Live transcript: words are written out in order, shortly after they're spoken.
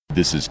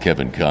This is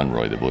Kevin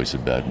Conroy, the voice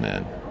of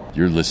Batman.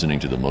 You're listening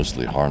to the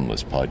Mostly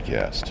Harmless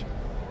podcast.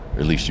 Or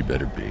at least you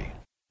better be.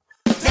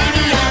 Here's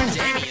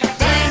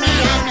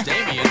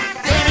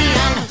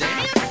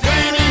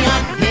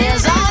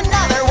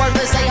another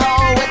wordless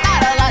a-hole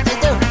without a lot to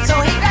do.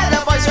 So he grabbed a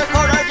voice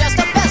recorder just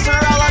to pester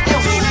all of you.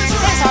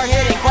 His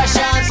hard-hitting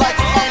questions like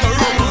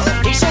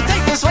he should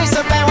take this waste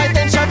of bandwidth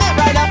and shove it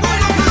right up.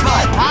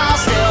 But I'll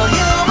still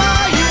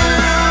humor you.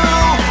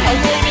 And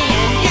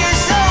Damien, you're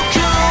so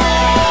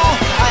cool.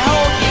 I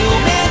hope you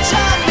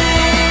mention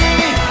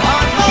me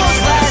on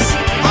Most Less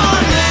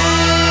Harmless.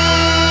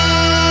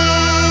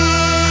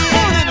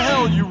 Burn in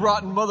hell, you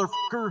rotten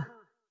motherfucker.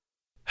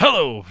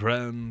 Hello,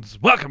 friends.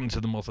 Welcome to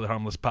the Mostly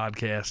Harmless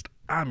podcast.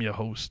 I'm your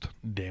host,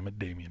 Damn It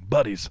Damien.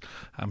 Buddies,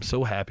 I'm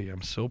so happy,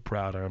 I'm so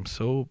proud, I'm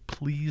so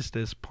pleased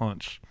as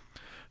punch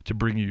to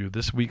bring you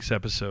this week's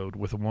episode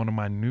with one of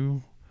my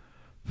new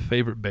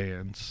favorite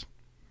bands,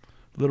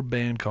 a little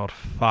band called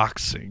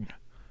Foxing,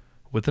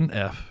 with an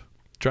F.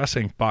 Try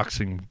saying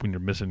Foxing when you're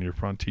missing your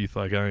front teeth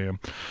like I am.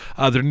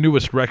 Their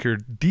newest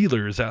record,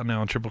 Dealer, is out now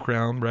on Triple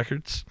Crown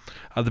Records.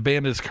 The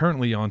band is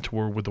currently on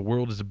tour with The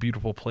World is a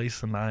Beautiful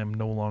Place and I Am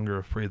No Longer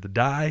Afraid to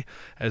Die,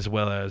 as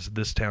well as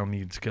This Town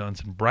Needs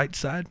Guns and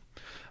Brightside.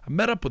 I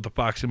met up with the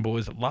Foxing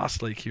boys at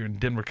Lost Lake here in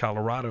Denver,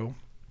 Colorado.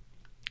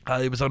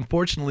 It was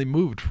unfortunately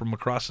moved from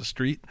across the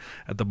street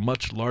at the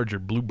much larger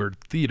Bluebird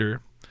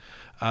Theater.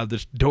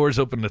 The doors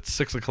opened at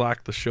 6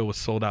 o'clock. The show was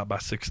sold out by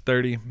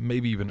 6:30,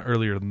 maybe even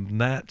earlier than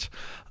that.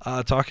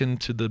 Talking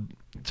to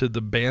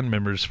the band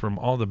members from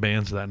all the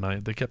bands that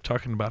night, they kept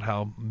talking about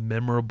how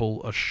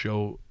memorable a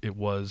show it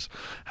was,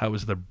 how it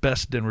was their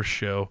best Denver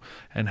show,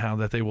 and how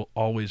that they will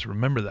always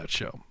remember that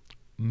show.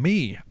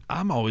 Me,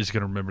 I'm always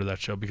going to remember that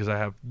show because I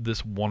have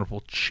this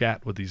wonderful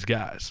chat with these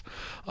guys.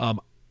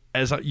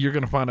 You're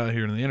going to find out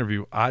here in the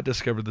interview, I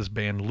discovered this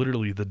band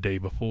literally the day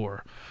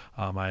before.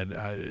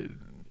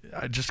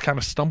 I just kind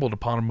of stumbled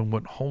upon them and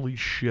went, holy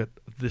shit,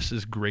 this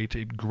is great.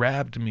 It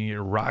grabbed me, it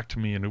rocked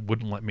me, and it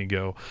wouldn't let me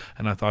go.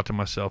 And I thought to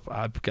myself,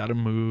 I've got to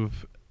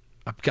move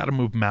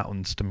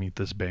mountains to meet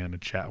this band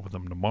and chat with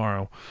them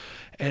tomorrow.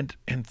 And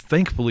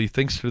thankfully,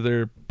 thanks to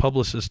their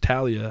publicist,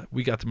 Talia,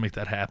 we got to make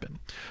that happen.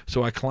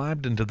 So I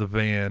climbed into the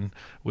van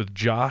with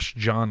Josh,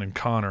 John, and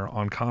Conor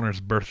on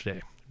Conor's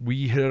birthday.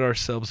 We hid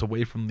ourselves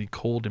away from the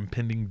cold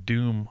impending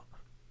doom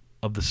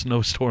of the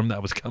snowstorm that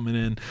was coming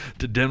in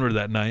to Denver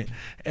that night,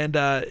 and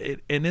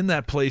in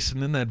that place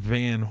and in that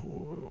van,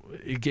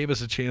 it gave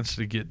us a chance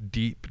to get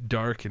deep,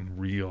 dark, and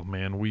real.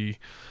 Man, we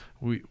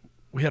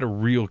had a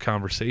real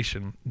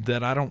conversation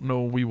that I don't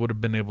know we would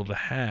have been able to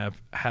have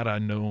had I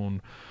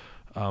known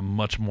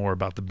much more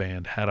about the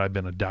band, had I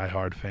been a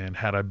diehard fan,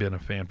 had I been a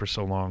fan for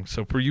so long.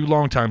 So for you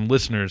longtime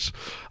listeners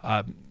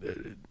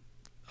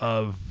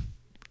of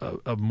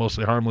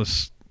Mostly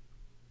Harmless,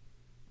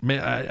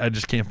 man, I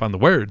just can't find the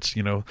words.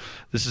 You know,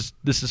 this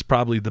is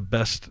probably the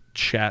best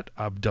chat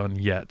I've done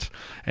yet.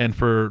 And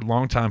for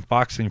longtime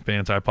Foxing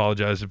fans, I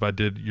apologize if I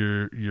did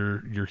your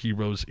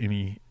heroes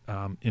any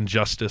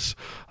injustice.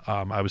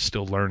 I was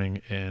still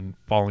learning and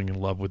falling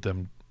in love with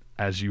them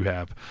as you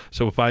have.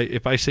 So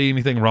if I say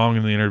anything wrong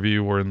in the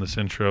interview or in this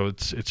intro,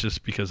 it's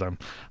just because I'm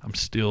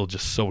still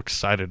just so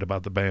excited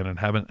about the band and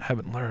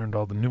haven't learned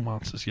all the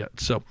nuances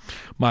yet. So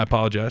my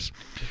apologies.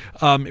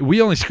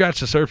 We only scratched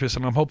the surface,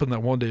 and I'm hoping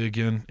that one day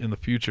again in the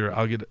future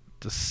I'll get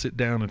to sit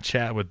down and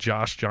chat with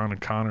Josh, John,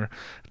 and Conor,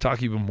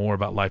 talk even more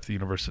about life, the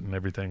universe, and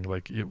everything.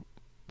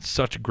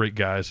 Such great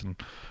guys,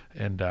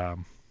 and I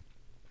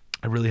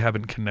really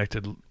haven't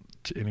connected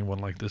to anyone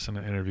like this in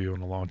an interview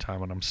in a long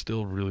time, and I'm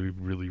still really,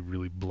 really,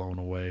 really blown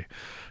away.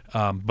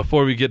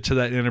 Before we get to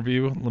that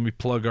interview, let me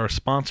plug our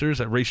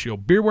sponsors at Ratio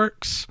Beer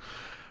Works.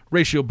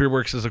 Ratio Beer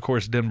Works is, of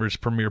course, Denver's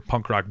premier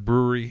punk rock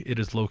brewery. It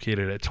is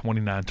located at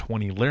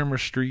 2920 Larimer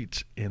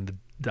Street in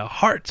the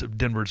heart of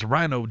Denver's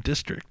Rhino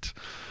District.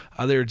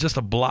 They're just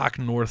a block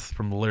north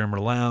from the Larimer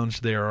Lounge.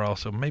 They are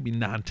also maybe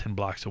 9-10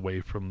 blocks away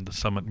from the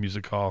Summit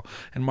Music Hall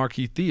and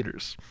Marquee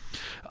Theaters.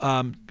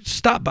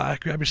 Stop by,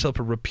 grab yourself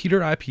a Repeater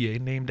IPA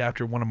named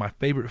after one of my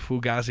favorite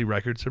Fugazi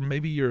records, or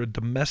maybe you're a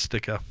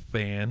Domestica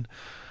fan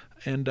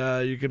and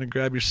you're going to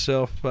grab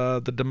yourself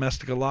the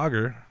Domestica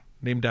Lager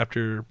named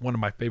after one of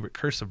my favorite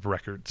Cursive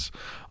records.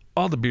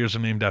 All the beers are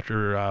named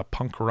after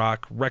punk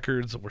rock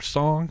records or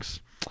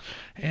songs.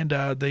 And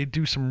they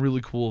do some really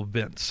cool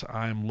events.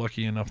 I'm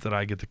lucky enough that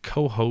I get to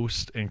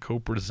co-host and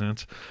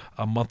co-present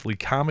a monthly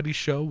comedy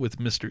show with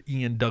Mr.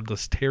 Ian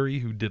Douglas Terry,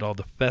 who did all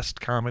the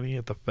Fest comedy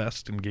at the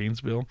Fest in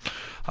Gainesville.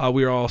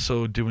 We are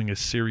also doing a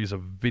series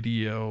of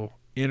video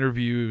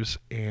interviews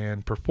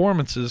and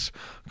performances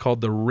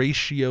called the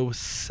Ratio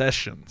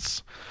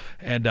Sessions.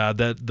 And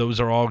those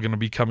are all going to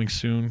be coming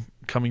soon.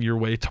 Coming your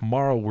way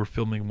tomorrow, we're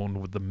filming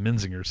one with the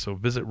Menzingers, so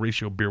visit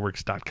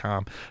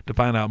ratiobeerworks.com to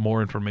find out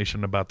more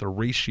information about the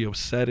Ratio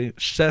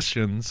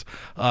Sessions.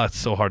 It's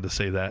so hard to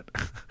say that.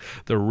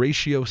 The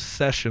Ratio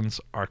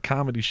Sessions are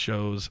comedy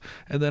shows,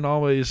 and then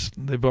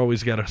they've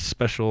always got a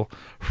special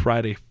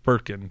Friday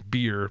Firkin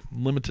beer,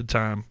 limited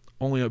time,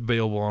 only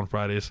available on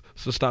Fridays.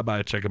 So stop by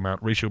and check them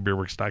out,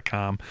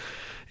 ratiobeerworks.com,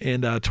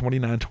 and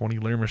 2920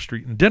 Larimer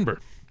Street in Denver.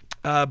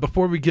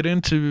 Before we get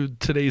into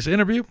today's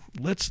interview,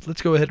 let's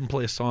go ahead and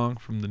play a song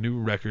from the new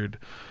record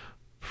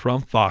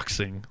from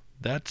Foxing.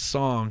 That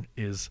song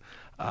is,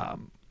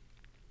 I'm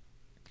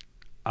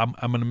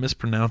going to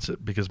mispronounce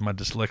it because my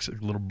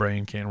dyslexic little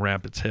brain can't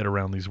wrap its head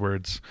around these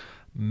words.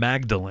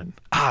 Magdalene.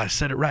 I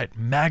said it right.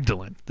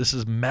 Magdalene. This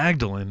is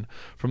Magdalene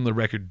from the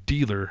record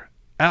Dealer.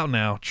 Out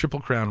now. Triple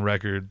Crown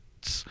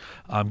Records.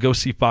 Go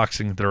see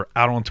Foxing. They're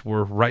out on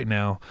tour right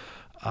now.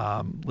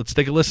 Let's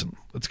take a listen.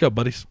 Let's go,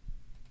 buddies.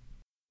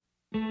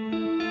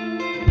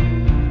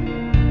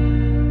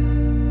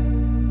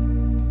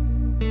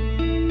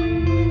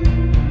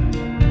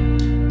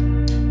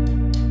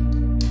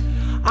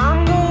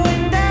 I'm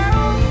going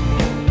down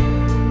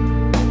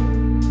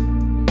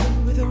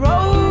with a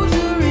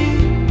rosary,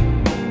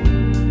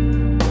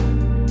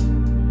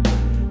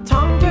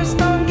 tongue pressed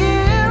on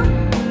gill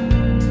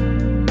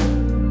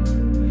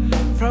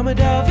from a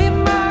dove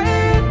in my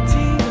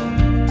teeth.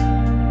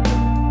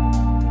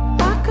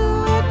 I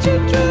could watch you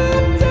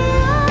drip down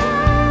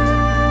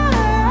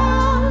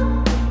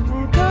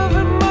and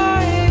cover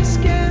my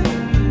skin.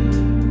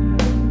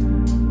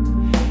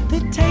 The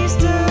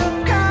taste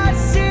of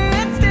Christ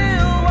sits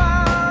still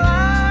while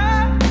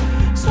I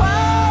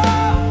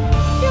swallow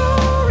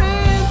your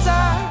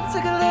insides. I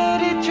could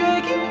let it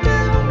drag you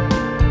down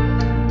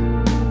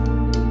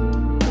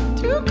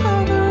to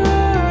cover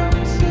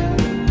our sin.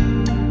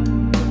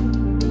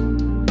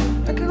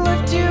 I could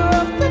lift you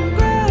off the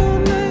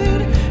ground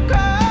and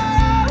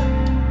cry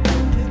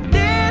that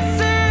this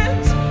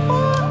is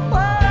what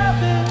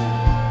love is.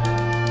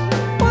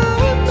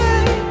 One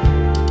day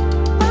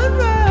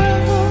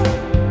unravel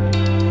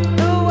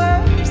the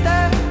webs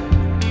that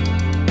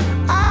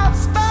I've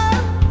spun.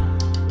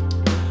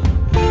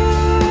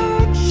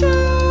 What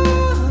shall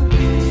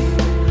be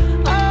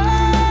undone?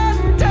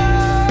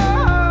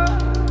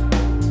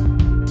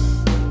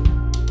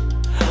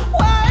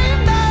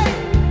 One day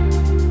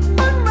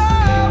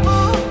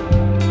unravel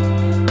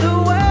the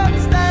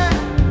webs that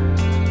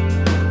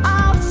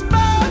I've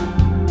spun.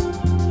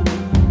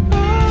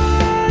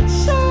 What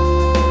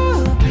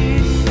shall be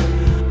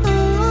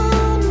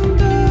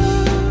undone?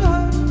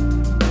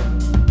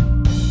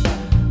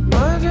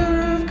 Murder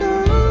of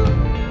God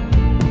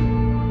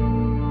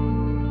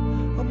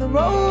on the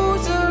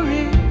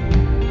rosary.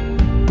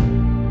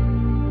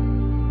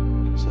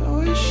 So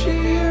is she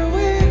here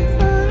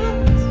with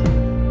us?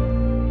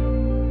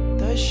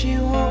 Does she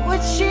want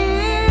what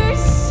she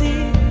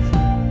sees?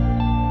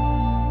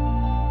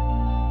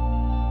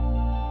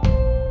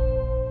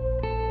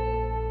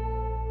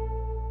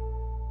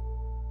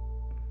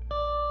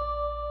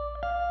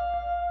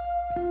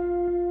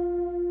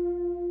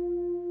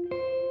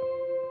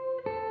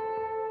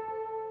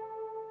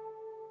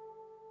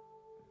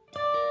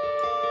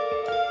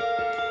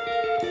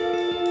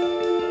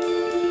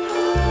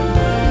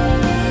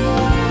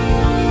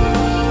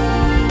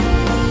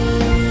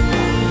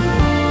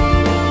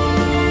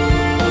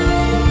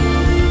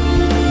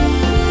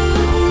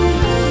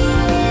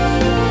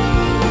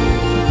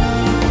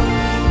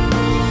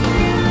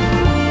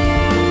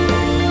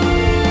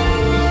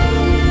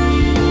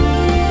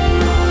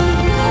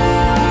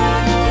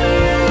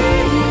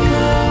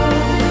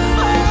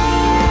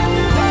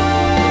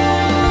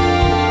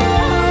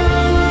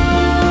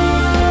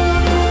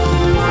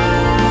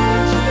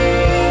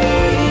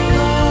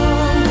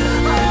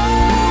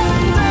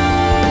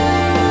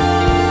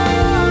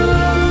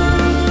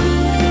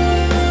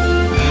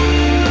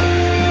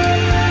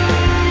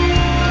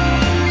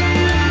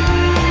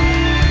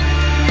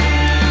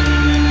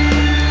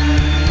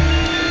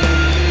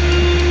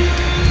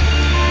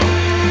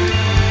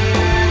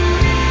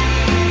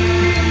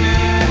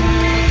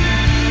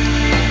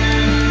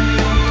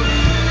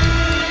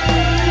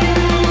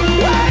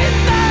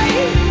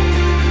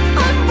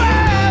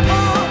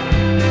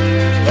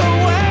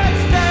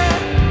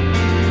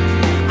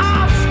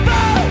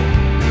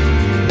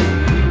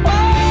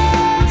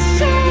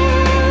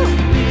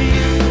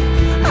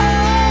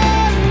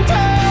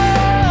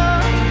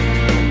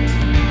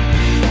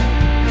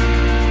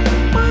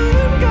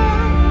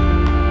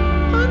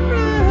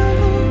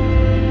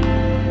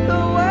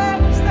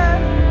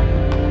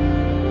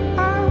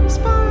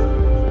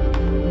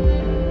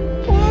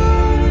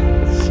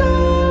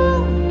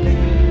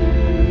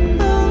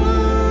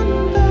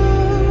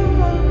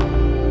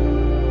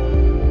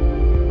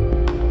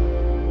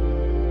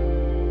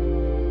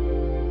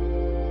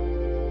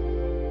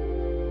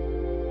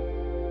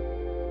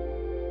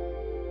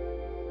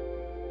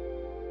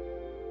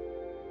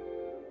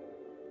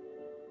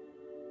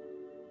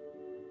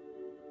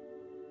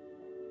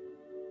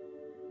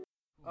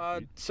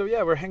 So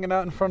yeah, we're hanging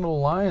out in front of the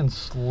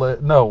Lions.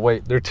 No,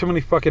 wait, there are too many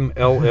fucking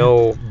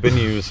LL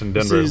venues in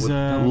Denver. This is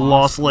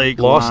Lost Lake.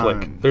 Lost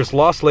Lions. Lake. There's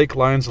Lost Lake,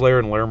 Lions Lair,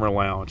 and Larimer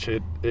Lounge.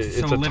 It's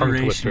So a tongue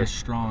alliteration twister. is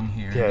strong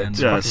here. Yeah, in it's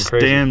Denver. fucking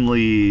crazy.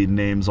 Stanley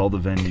names all the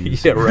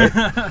venues. Yeah, right.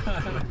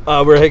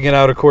 We're hanging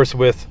out, of course,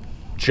 with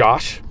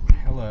Josh,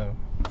 Hello.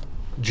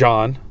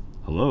 John,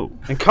 Hello.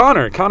 And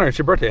Connor, it's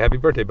your birthday. Happy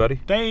birthday, buddy.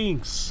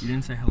 Thanks. You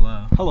didn't say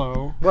hello.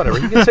 Hello. Whatever.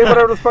 He can say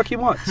whatever the fuck he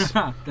wants.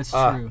 That's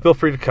true. Feel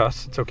free to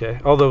cuss. It's okay.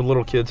 Although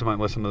little kids might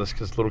listen to this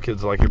because little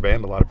kids like your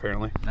band a lot,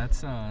 apparently.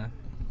 That's that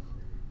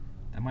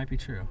might be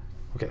true.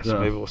 Okay, so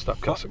maybe we'll stop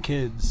Fuck cussing.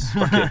 kids.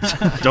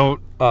 Don't.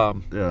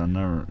 Yeah,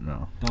 never.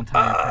 No. Don't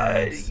tell your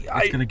parents.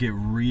 It's gonna get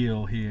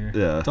real here.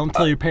 Yeah. Don't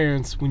tell your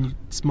parents when you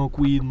smoke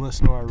weed and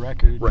listen to our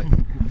record. Right.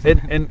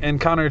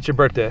 And Connor, it's your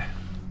birthday.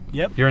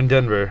 Yep. You're in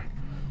Denver.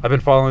 I've been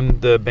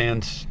following the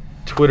band's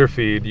Twitter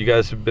feed. You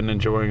guys have been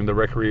enjoying the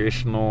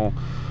recreational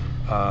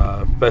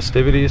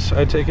festivities,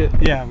 I take it?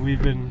 Yeah,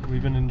 we've been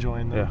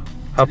enjoying them.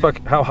 Yeah.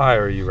 How high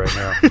are you right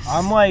now?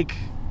 I'm like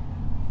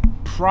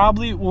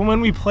probably when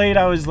we played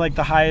I was like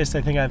the highest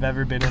I think I've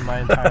ever been in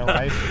my entire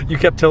life. You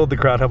kept telling the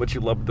crowd how much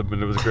you loved them,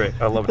 and it was great.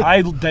 I loved it.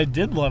 I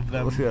did love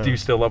them. Yeah. Do you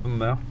still love them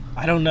now?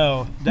 I don't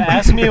know.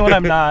 Ask me when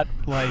I'm not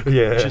like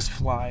Yeah. just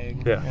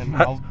flying, Yeah. and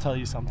I'll tell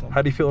you something.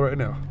 How do you feel right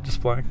now? Just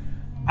flying?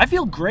 I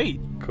feel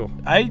great. Cool.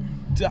 I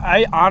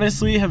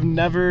honestly have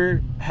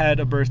never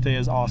had a birthday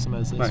as awesome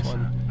as this Nice.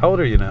 one. How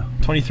old are you now?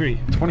 23.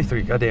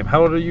 23. Goddamn.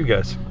 How old are you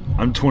guys?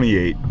 I'm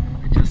 28.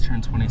 I just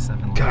turned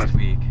 27 last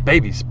week.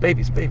 Babies.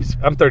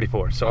 I'm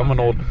 34, so I'm an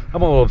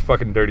old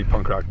fucking dirty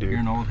punk rock dude. You're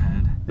an old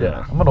head.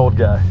 Yeah, I'm an old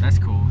guy. That's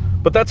cool.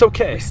 But that's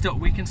okay.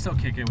 We can still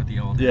kick it with the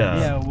old Yeah.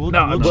 heads. Yeah, we'll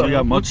But we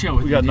got, We'll chill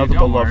with we got you, nothing dude.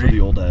 but Don't love for worry. the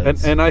old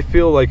heads. And I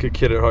feel like a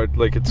kid at heart.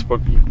 Like it's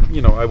fucking,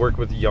 you know, I work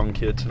with young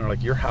kids and they're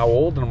like, "You're how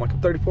old?" And I'm like, "I'm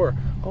 34."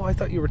 "Oh, I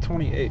thought you were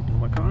 28."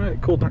 I'm like, "All right,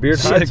 cool." The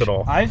beard hides it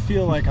all. I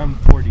feel like I'm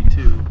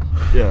 42.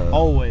 yeah.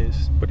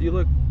 Always. But you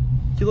look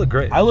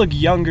great. I look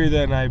younger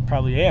than I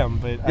probably am,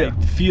 but Yeah.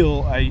 I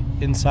feel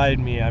inside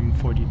me I'm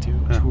 42.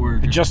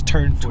 Torch I just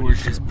turned 42.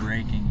 Torch is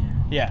breaking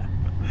you. Yeah.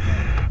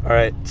 All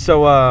right,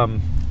 so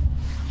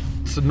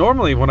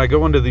normally when I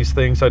go into these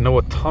things, I know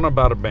a ton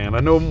about a band. I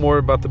know more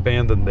about the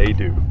band than they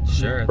do,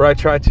 Sure. or I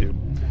try to.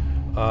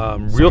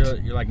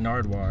 You're like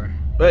Nardwar.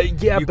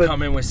 Yeah, You but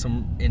come in with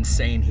some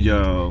insane heat.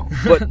 Yo.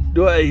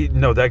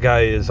 no, that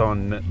guy is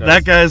on.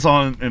 That guy's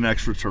on an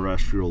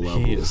extraterrestrial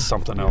level. He is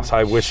something else.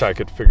 I wish I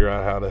could figure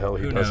out how the hell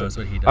he Who does knows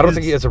it. what he I don't does.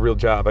 think he has a real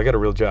job. I got a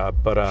real job,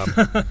 but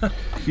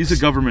He's a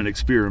government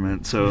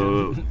experiment,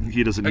 so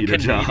he doesn't need a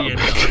job.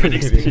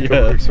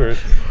 Canadian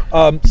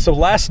So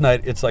last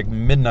night, it's like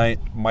midnight.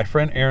 My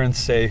friend Aaron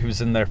Say,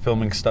 who's in there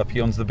filming stuff, he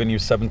owns the venue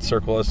Seventh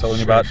Circle I was telling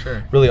you about.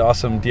 Sure. Really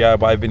awesome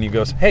DIY venue.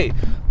 Goes, hey,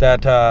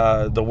 that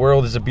The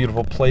World is a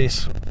Beautiful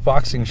Place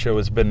boxing show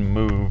has been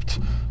moved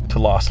to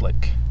Lost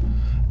Lake.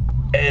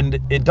 And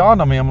it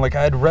dawned on me, I'm like,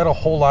 I had read a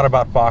whole lot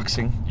about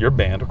boxing, your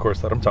band, of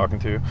course, that I'm talking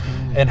to,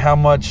 and how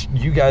much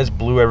you guys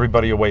blew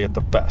everybody away at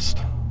the fest.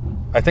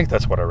 I think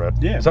that's what I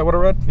read. Yeah. Is that what I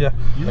read? Yeah.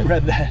 You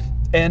read that.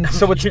 And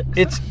so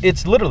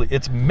it's literally,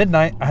 it's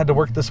midnight. I had to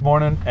work this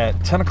morning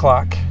at 10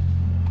 o'clock.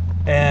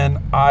 And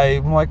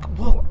I'm like,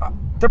 well,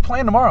 they're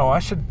playing tomorrow. I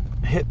should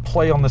hit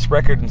play on this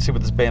record and see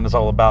what this band is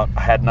all about.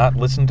 I had not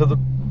listened to the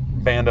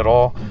band at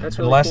all. That's And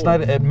really last cool.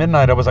 night at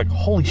midnight, I was like,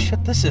 holy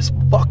shit, this is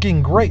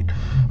fucking great.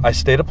 I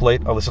stayed up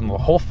late. I listened to the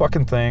whole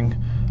fucking thing.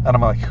 And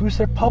I'm like, who's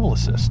their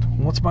publicist?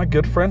 What's my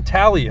good friend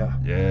Talia?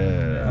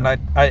 Yeah.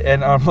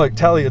 And I'm like,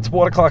 Talia, it's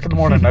 1 o'clock in the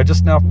morning. I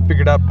just now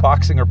figured out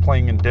boxing or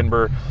playing in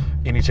Denver.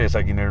 Any chance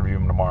I can interview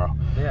him tomorrow.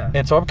 Yeah.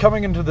 And so I'm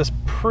coming into this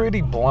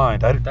pretty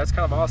blind. That's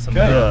kind of awesome.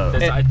 Yeah.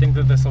 I think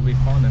that this will be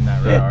fun in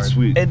that regard.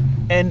 Sweet.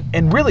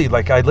 And really,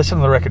 like, I listen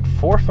to the record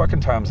 4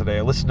 fucking times a day.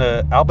 I listen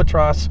to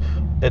Albatross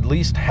at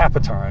least half a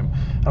time.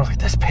 And I was like,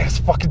 this band is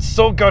fucking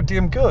so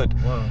goddamn good.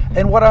 Whoa.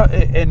 And what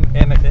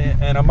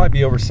and I might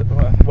be over,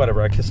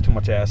 whatever, I kiss too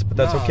much ass, but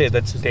that's No, okay.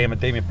 That's damn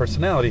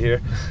personality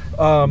here.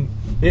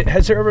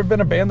 Has there ever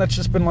been a band that's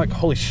just been like,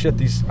 holy shit,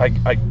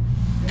 I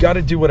got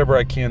to do whatever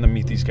I can to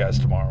meet these guys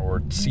tomorrow,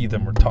 or see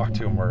them, or talk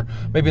to them, or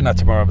maybe not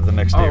tomorrow, but the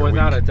next day. Oh, or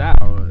without week. a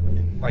doubt.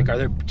 Like, are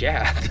there?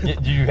 Yeah.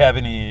 Do you have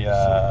any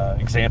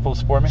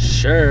examples for me?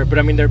 Sure, but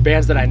I mean, they're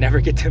bands that I never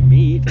get to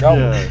meet. No,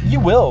 Yeah. you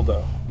will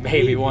though.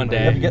 Maybe one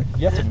day.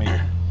 You have to meet.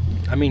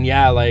 I mean,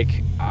 yeah, like,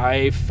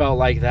 I felt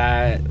like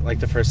that, like,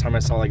 the first time I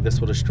saw, like,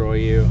 This Will Destroy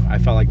You. I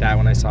felt like that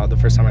when the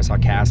first time I saw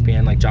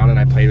Caspian. Like, John and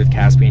I played with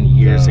Caspian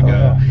years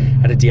ago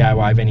at a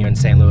DIY venue in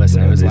St. Louis,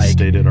 and it was they like...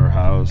 stayed at our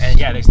house. And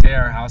yeah, they stayed at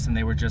our house, and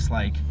they were just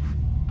like...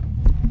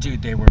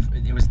 Dude, it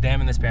was them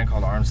and this band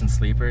called Arms and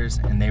Sleepers,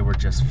 and they were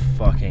just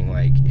fucking,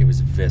 like, it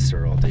was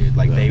visceral, dude.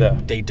 Like,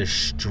 they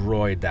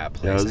destroyed that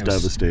place. Yeah, it was and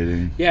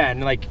devastating. Yeah,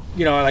 and, like,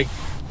 you know, like...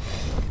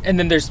 And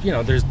then there's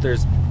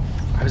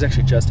I was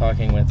actually just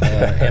talking with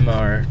Emma,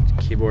 our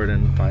keyboard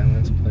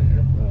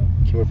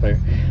player,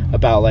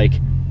 about, like,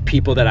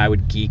 people that I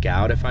would geek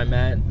out if I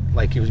met.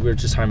 Like, we were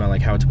just talking about,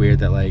 like, how it's weird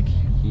that, like,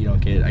 you don't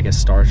get, I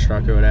guess,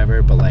 starstruck or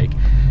whatever, but, like,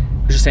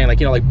 we're just saying, like,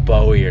 you know, like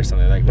Bowie or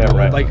something. Like, Yeah,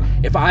 right. Like,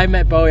 if I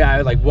met Bowie, I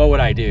would, like, what would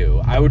I do?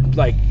 I would,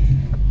 like,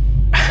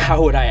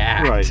 how would I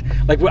act? Right.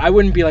 Like, I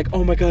wouldn't be like,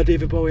 oh my God,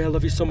 David Bowie, I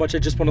love you so much. I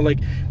just want to, like,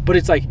 but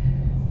it's like,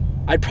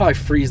 I'd probably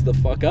freeze the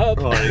fuck up.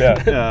 Like,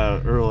 Yeah.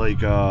 yeah, or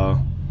like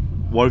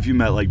what if you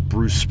met like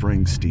Bruce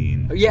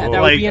Springsteen? Yeah,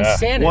 that would be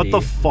insanity. What the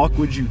fuck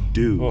would you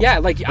do? Yeah,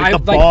 like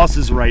the boss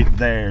is right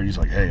there, and he's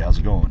like, "Hey, how's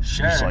it going?"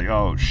 Sure. He's like,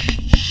 "Oh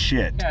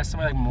shit." Yeah,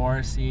 somebody like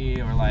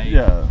Morrissey or like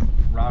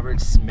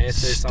Robert Smith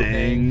or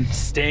something.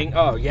 Sting.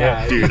 Oh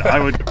yeah, dude, I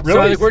would So,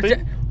 like, we're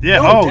dude.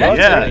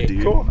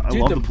 Cool. I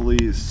love the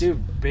Police.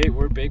 Dude,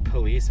 we're big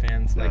Police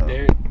fans. Like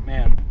they're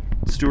man.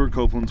 Stuart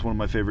Copeland's one of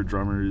my favorite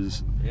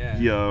drummers. Yeah.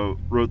 He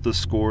wrote the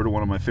score to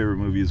one of my favorite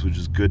movies, which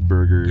is Good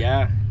Burger.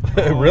 Yeah.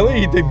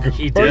 Really? He did Good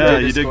He Burger? did. Yeah, the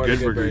he did score to Good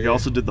Good Burger. He Burger.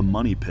 also did The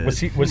Money Pit. Was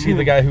he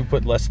the guy who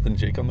put Less Than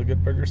Jake on the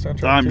Good Burger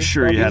soundtrack? I'm too?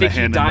 sure he You had a think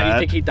hand in You that.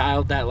 think he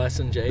dialed that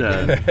lesson, Jake?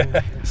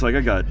 Yeah. It's like,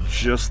 I got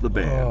just the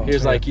band. He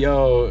was like,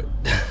 "Yo,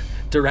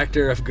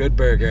 director of Good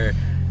Burger,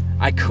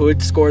 I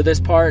could score this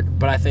part,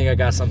 but I think I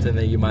got something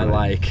that you might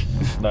like."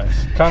 Nice.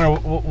 Connor,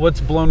 what's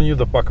blown you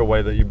the fuck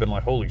away that you've been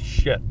like, holy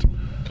shit?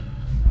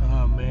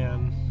 Oh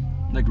man.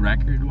 Like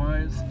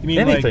record-wise? You mean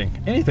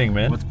Anything,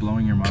 man. What's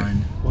blowing your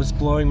mind? what's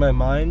blowing my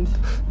mind?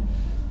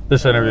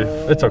 This interview,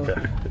 it's okay.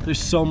 There's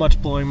so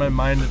much blowing my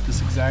mind at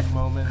this exact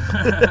moment.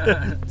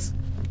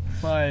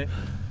 But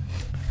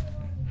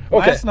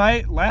Okay.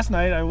 last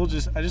night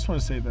I just want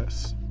to say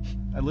this.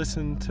 I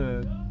listened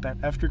to that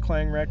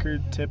Efterklang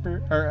record,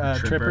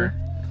 Tripper,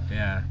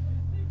 Yeah.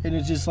 and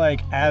it's just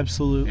like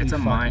absolutely. It's a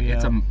fucked mind. me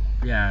It's up.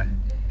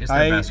 it's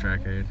their best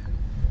record.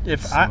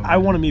 If so I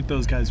want to meet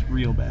those guys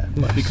real bad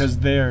because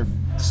they're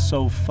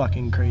so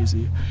fucking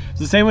crazy. It's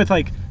the same with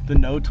like the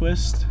No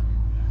Twist.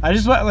 I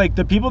just like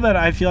the people that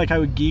I feel like I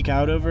would geek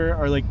out over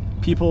are like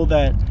people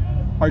that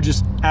are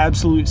just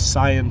absolute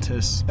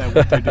scientists at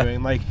what they're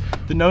doing. Like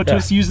the No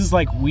Twist uses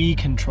like Wii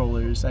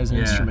controllers as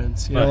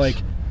instruments. You know, Nice.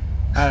 like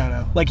I don't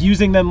know, like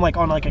using them like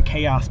on like a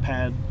Chaos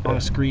pad on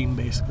a screen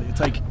basically. It's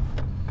like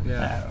I don't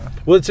know.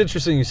 Well, it's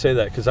interesting you say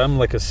that because I'm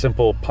like a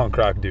simple punk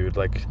rock dude.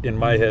 Like in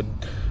my head,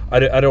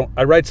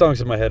 I write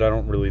songs in my head. I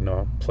don't really know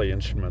how to play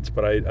instruments,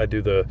 but I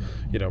do the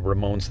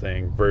Ramones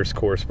thing: verse,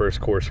 chorus,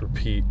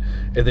 repeat.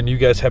 And then you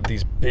guys have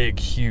these big,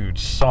 huge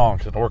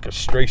songs and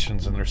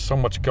orchestrations, and there's so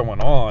much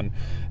going on.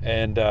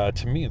 And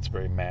to me, it's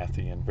very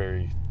mathy and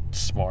very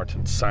smart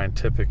and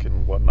scientific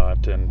and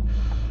whatnot. And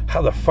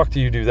how the fuck do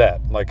you do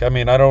that? Like, I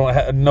mean, I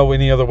don't know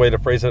any other way to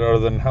phrase it other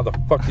than how the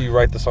fuck do you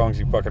write the songs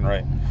you fucking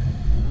write?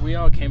 We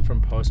all came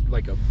from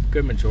like a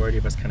good majority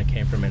of us kind of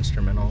came from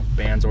instrumental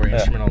bands or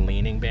instrumental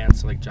leaning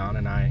bands. So like John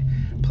and I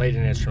played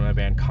in an instrumental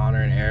band.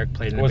 Connor and Eric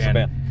played in a What's the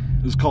band. band?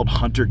 It was called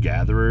Hunter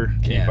Gatherer.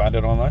 Can you find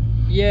it online?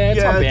 Yeah,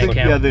 it's on I think,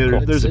 Bandcamp.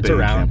 there's a It's Bandcamp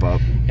around.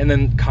 up. And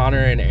then Connor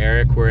and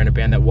Eric were in a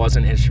band that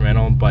wasn't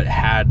instrumental but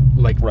had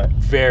like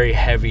very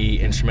heavy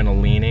instrumental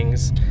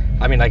leanings.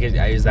 I mean, like,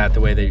 is that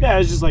the way they? Yeah,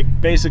 it's just like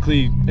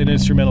basically an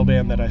instrumental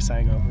band that I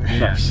sang over.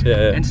 Nice.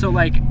 Yeah. And so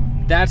like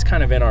that's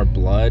kind of in our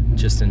blood,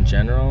 just in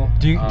general.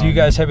 Do you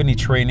guys have any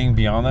training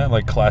beyond that,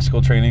 like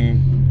classical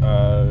training,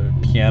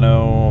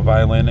 piano,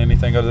 violin,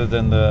 anything other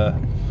than the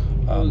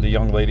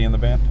young lady in the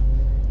band?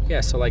 Yeah,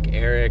 so like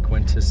Eric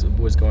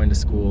was going to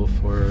school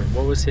for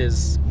what was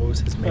his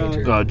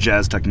major?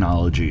 Jazz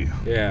technology.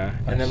 Yeah,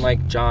 and then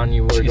like John,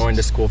 you were going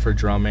to school for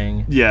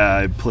drumming. Yeah,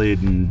 I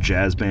played in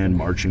jazz band,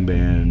 marching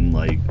band,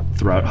 like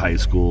throughout high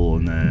school,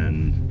 and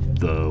then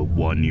the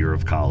 1 year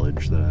of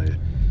college that I.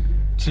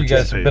 So you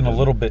guys have been a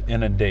little bit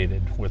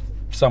inundated with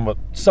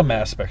some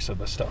aspects of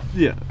this stuff.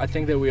 Yeah. I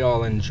think that we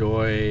all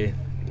enjoy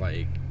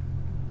like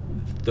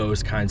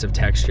those kinds of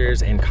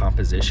textures and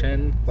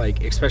composition,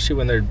 like especially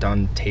when they're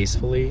done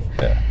tastefully.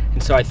 Yeah.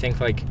 And so I think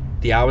like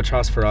the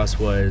Albatross for us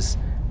was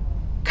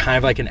kind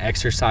of like an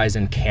exercise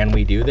in can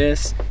we do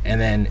this, and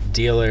then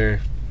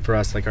Dealer for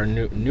us, like our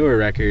newer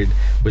record,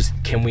 was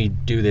can we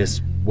do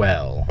this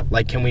well?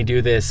 Like can we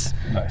do this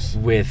Nice.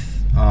 with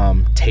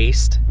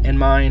taste in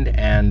mind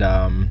and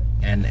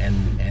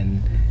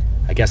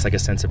I guess like a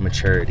sense of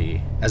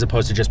maturity, as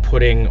opposed to just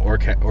putting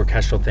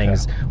orchestral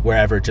things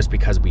wherever just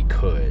because we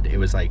could. It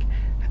was like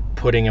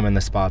putting them in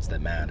the spots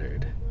that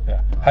mattered.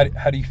 Yeah.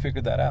 How do you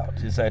figure that out?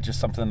 Is that just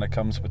something that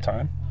comes with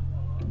time?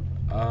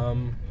 I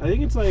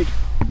think it's like,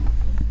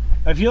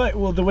 I feel like,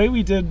 well, the way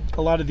we did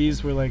a lot of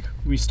these were like,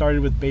 we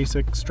started with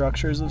basic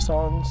structures of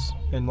songs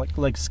and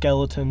like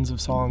skeletons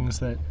of songs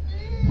that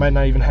might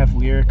not even have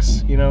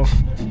lyrics, you know?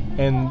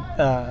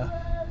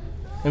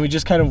 And we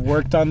just kind of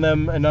worked on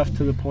them enough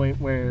to the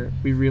point where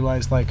we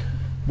realized like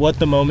what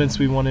the moments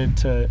we wanted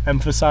to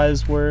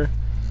emphasize were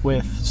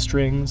with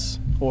strings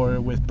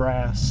or with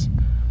brass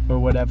or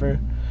whatever.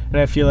 And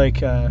I feel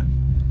like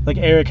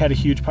Eric had a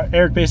huge part.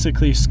 Eric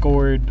basically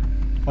scored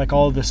like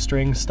all of the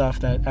string stuff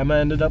that Emma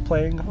ended up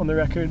playing on the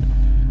record,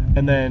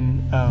 and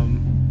then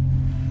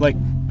like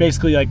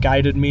basically like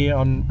guided me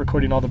on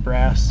recording all the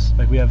brass.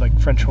 Like we have like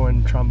French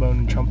horn, trombone,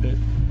 and trumpet,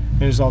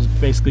 and it was all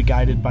basically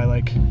guided by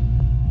like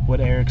what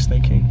Eric's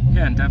thinking.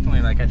 Yeah, and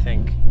definitely like I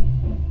think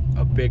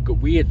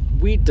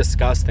we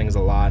discuss things a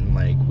lot, and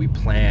like we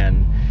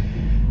plan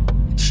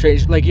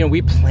straight, like, you know,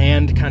 we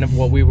planned kind of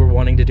what we were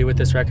wanting to do with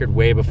this record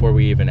way before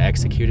we even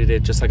executed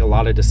it. Just like a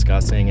lot of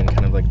discussing and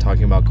kind of like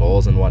talking about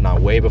goals and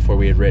whatnot way before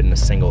we had written a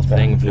single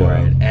thing for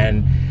it.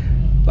 And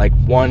like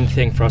one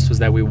thing for us was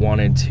that we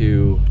wanted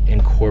to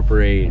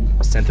incorporate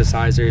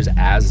synthesizers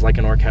as like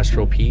an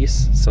orchestral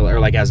piece, so or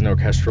like as an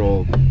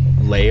orchestral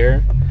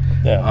layer.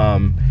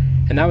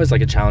 And that was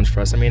like a challenge for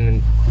us. I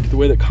mean, the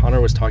way that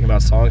Conor was talking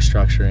about song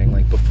structuring,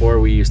 like before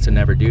we used to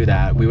never do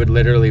that. We would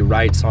literally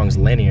write songs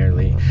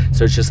linearly.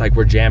 So it's just like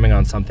we're jamming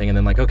on something and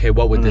then like, okay,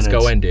 what would this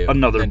go into?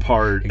 Another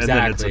part, exactly. and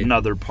then it's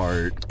another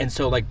part. And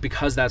so like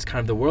because that's kind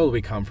of the world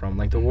we come from,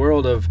 like the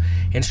world of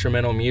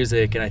instrumental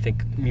music, and I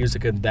think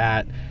music of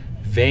that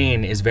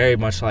vein is very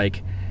much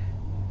like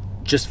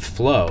just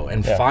flow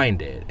and find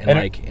it. And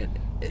like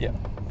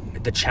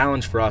the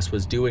challenge for us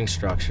was doing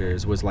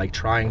structures, was like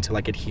trying to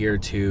like adhere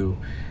to,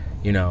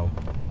 you know,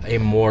 a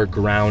more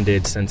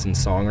grounded sense in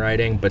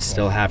songwriting, but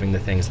still having the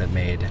things that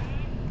made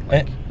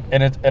like,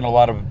 and a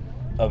lot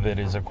of it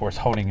is of course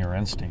honing your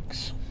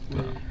instincts.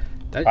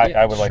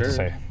 I would like to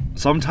say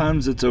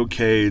sometimes it's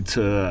okay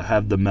to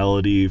have the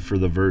melody for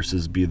the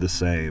verses be the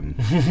same.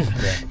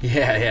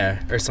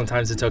 Or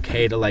sometimes it's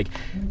okay to like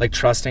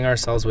trusting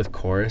ourselves with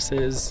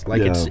choruses.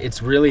 Like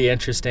it's really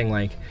interesting,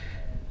 like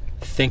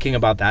thinking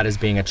about that as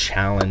being a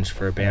challenge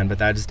for a band, but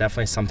that is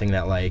definitely something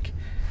that like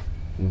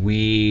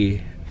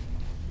we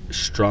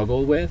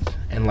struggle with,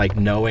 and like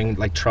knowing,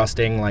 like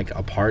trusting like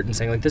a part and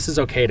saying like this is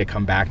okay to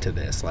come back to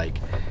this. Like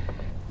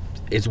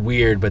it's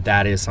weird, but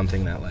that is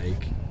something that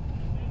like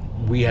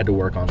we had to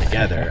work on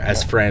together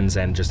as friends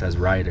and just as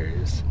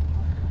writers.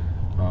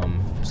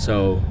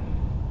 So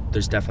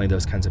there's definitely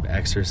those kinds of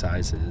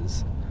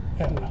exercises.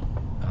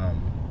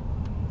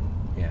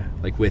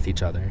 Like with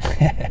each other.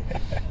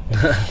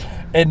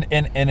 and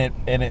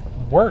it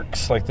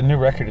works. Like the new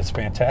record is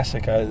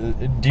fantastic.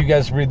 Do you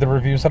guys read the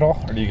reviews at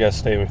all, or do you guys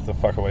stay the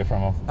fuck away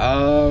from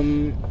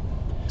them?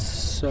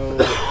 So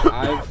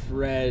I've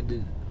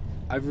read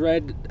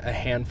a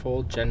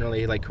handful.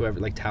 Generally, like whoever,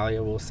 like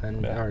Talia will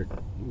send. Or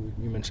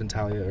you mentioned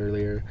Talia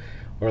earlier,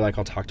 or like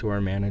I'll talk to our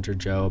manager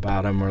Joe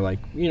about them, or like,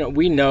 you know,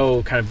 we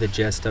know kind of the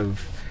gist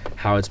of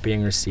how it's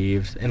being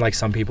received, and like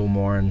some people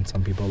more and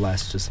some people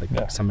less, just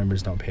like some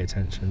members don't pay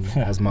attention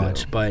as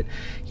much. But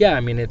I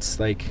mean, it's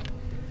like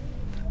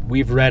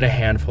we've read a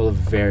handful of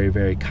very,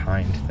 very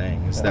kind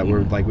things that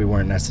were like we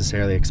weren't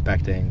necessarily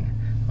expecting,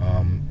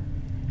 and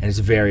it's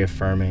very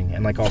affirming.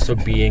 And like also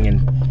being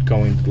and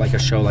going like a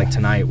show like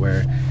tonight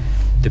where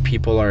the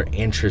people are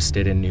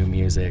interested in new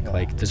music.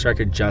 Like this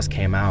record just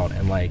came out,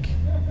 and like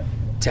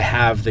to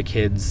have the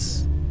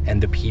kids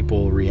and the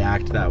people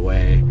react that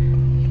way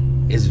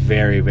is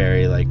very,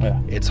 very like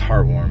it's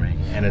heartwarming,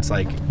 and it's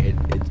like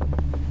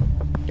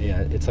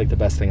it's like the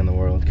best thing in the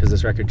world because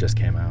this record just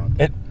came out.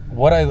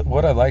 What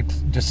I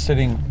liked just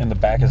sitting in the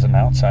back as an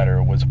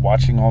outsider was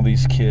watching all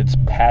these kids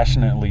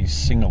passionately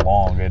sing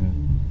along,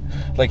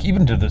 and like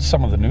even to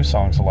some of the new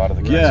songs, a lot of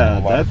the kids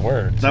sing a lot of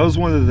words. That was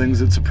one of the things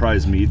that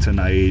surprised me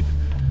tonight,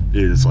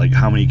 is like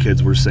how many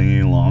kids were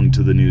singing along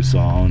to the new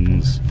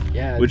songs.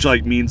 Which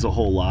like means a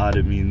whole lot.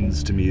 It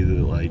means to me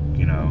that like,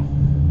 you know,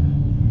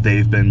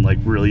 they've been like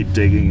really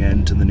digging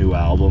into the new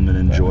album and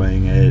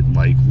enjoying it, and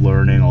like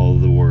learning all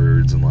of the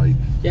words, and like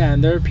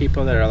and there are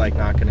people that are like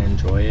not going to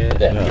enjoy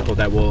it, and people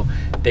that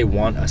they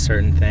want a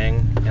certain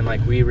thing, and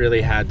like we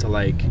really had to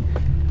like,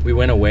 we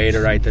went away to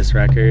write this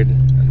record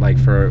like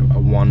for a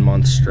 1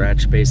 month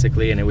stretch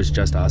basically, and it was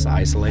just us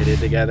isolated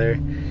together,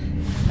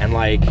 and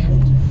like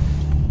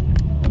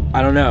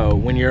I don't know,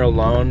 when you're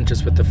alone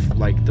just with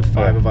the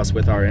five of us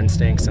with our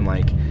instincts and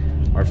like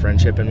our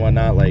friendship and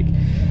whatnot, like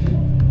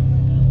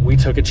we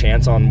took a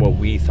chance on what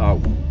we thought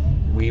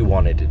we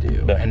wanted to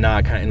do, and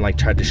not kind of, and like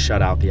tried to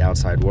shut out the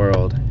outside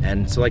world.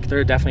 And so like there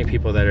are definitely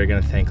people that are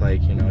gonna think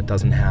like, you know, it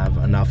doesn't have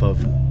enough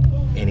of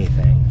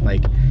anything.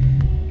 Like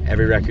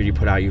every record you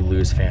put out, you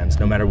lose fans,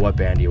 no matter what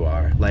band you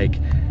are. Like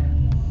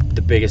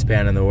the biggest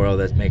band in the world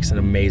that makes an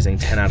amazing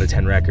 10 out of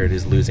 10 record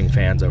is losing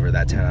fans over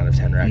that 10 out of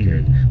 10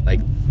 record. Like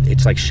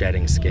it's like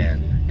shedding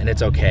skin, and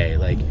it's okay,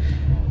 like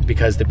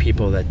because the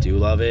people that do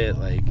love it,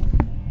 like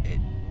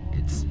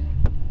it's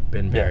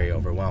been very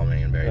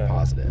overwhelming and very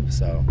positive.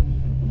 So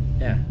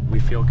we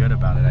feel good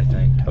about it, I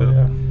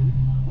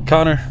think.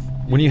 Conor,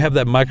 when you have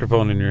that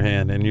microphone in your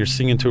hand and you're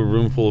singing to a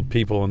room full of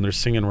people and they're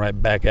singing right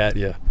back at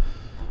you,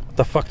 what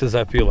the fuck does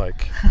that feel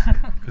like?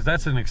 Because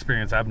that's an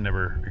experience I've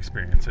never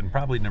experienced and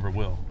probably never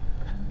will.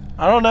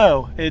 I don't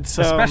know. It's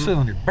especially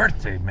on your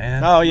birthday,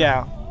 man. Oh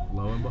yeah.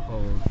 Lo and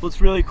behold. Well, it's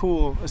really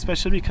cool,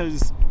 especially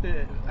because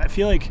I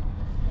feel like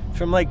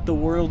from like the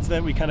worlds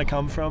that we kind of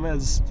come from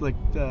as like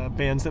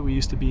bands that we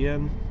used to be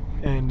in,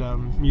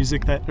 and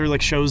music that, or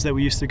like shows that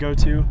we used to go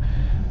to.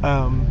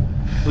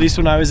 At least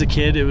when I was a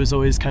kid, it was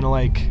always kind of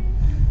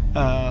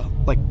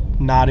like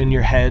nodding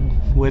your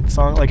head with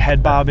song, like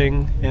head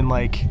bobbing, and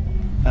like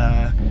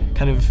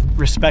kind of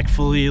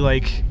respectfully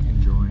like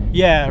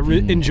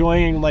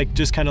enjoying like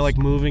just kind of like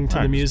moving to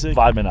the music,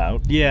 vibing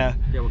out.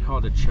 We'll call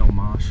it a chill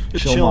mosh.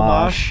 Chill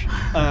mosh.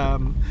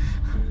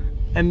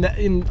 And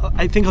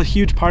I think a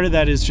huge part of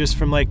that is just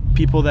from like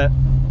people that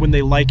when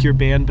they like your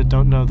band but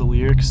don't know the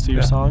lyrics to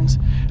your songs.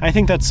 I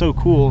think that's so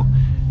cool,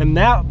 And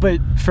now, but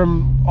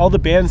from all the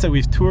bands that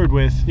we've toured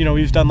with, you know,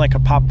 we've done like a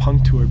pop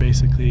punk tour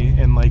basically,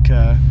 and like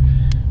I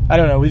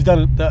don't know, we've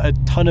done a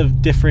ton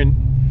of different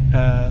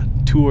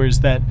tours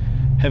that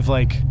have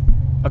like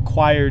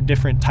acquired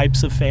different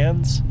types of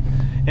fans,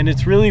 and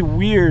it's really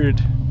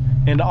weird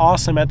and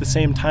awesome at the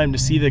same time to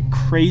see the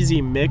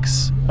crazy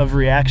mix of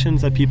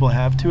reactions that people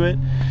have to it.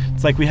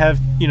 It's like we have,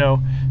 you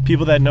know,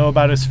 people that know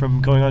about us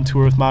from going on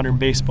tour with Modern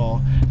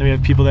Baseball, then we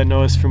have people that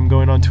know us from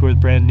going on tour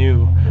with Brand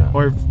New,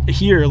 or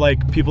here,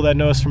 like people that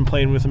know us from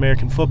playing with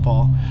American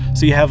football.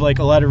 So you have like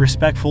a lot of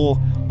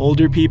respectful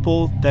older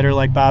people that are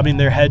like bobbing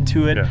their head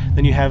to it.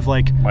 Then you have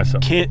like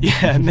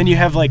and then you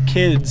have like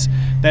kids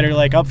that are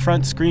like up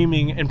front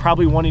screaming and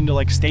probably wanting to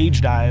like stage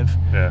dive.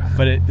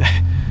 But it,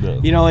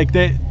 you know, like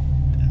that.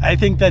 I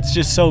think that's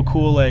just so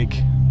cool, like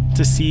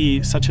to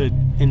see such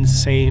an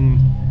insane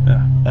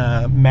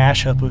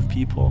mashup of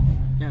people.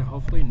 Yeah,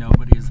 hopefully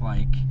nobody's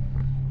like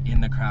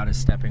in the crowd is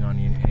stepping on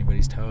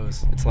anybody's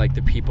toes. It's like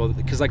the people,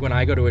 because like when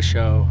I go to a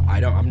show,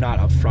 I'm not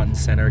up front and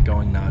center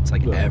going nuts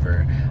like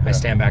ever. I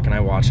stand back and I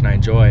watch and I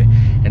enjoy.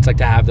 And it's like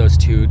to have those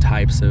two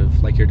types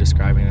of, like you're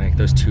describing, like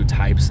those two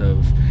types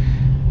of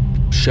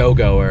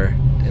showgoer,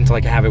 and to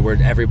like have it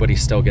where everybody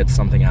still gets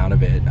something out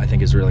of it, I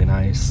think is really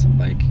nice.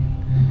 Like,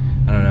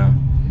 I don't know.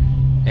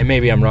 And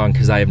maybe I'm wrong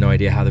because I have no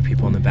idea how the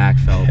people in the back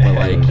felt, but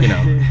like, you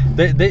know.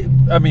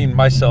 I mean,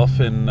 myself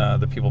and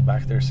the people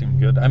back there seemed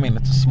good. I mean,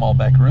 it's a small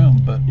back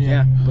room, but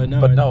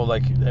no,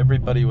 like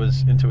everybody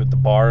was into it. The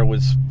bar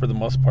was, for the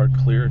most part,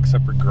 clear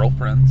except for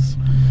girlfriends,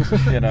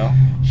 you know.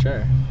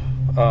 Sure.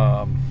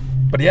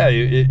 But yeah,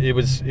 it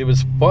was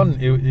fun.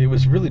 It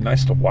was really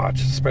nice to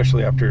watch,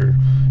 especially after,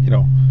 you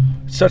know,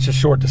 such a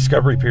short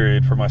discovery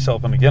period for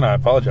myself. And again, I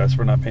apologize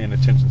for not paying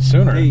attention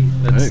sooner.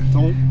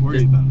 Don't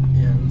worry about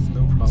it. Yeah, it's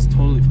no problem. It's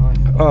totally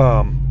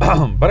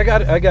fine. But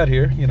I got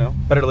here, you know.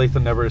 Better late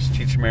than never, as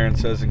Cheech Marin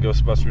says in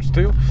Ghostbusters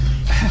 2.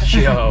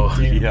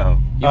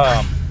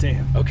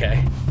 Damn.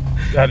 Okay.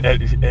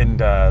 And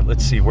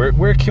let's see,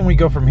 where can we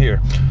go from here?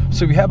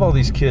 So we have all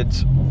these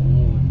kids,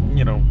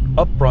 you know,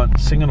 up front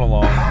singing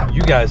along.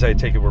 You guys, I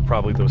take it, were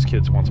probably those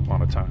kids once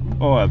upon a time.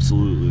 Oh,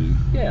 absolutely.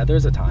 Yeah,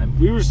 there's a time.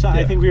 We were.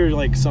 I think we were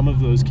like some of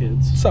those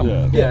kids. Some.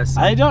 Yes.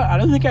 I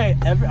don't think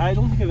I've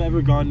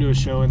ever gone to a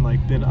show and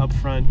like been up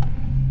front,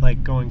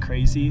 like going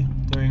crazy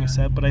during a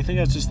set. But I think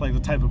that's just like the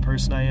type of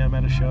person I am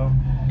at a show.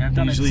 Yeah, I've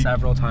done it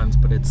several times,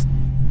 but it's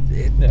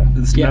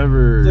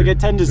never. Like I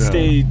tend to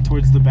stay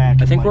towards the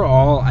back. I think we're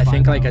all. I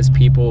think like as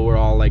people, we're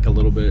all like a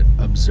little bit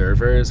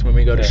observers when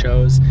we go to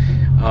shows,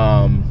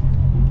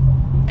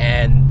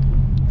 and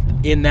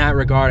in that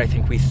regard, I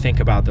think we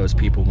think about those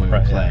people when we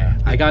play.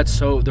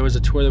 There was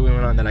a tour that we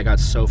went on that I got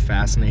so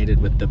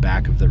fascinated with the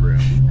back of the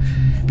room,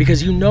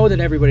 because you know that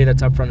everybody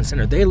that's up front and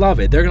center, they love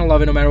it. They're gonna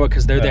love it no matter what,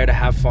 because they're there to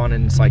have fun,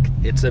 and it's like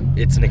it's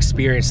an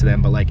experience to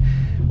them. But like,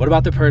 what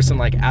about the person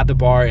like at the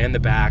bar in the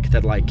back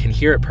that like can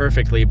hear it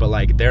perfectly, but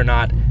like they're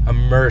not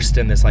immersed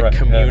in this like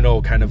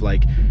communal kind of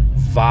like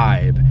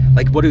vibe?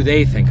 Like, what do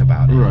they think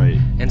about it? Right.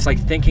 And it's like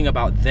thinking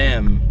about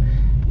them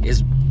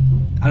is,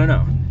 I don't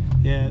know.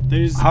 Yeah,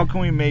 there's. How can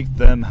we make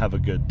them have a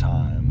good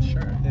time?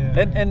 Sure.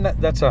 Yeah. And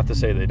that's not to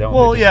say they don't.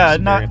 Well, they yeah,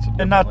 just not experience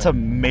it and not to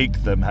differently.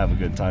 make them have a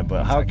good time,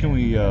 but how can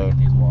we?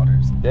 These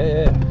waters.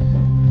 Yeah.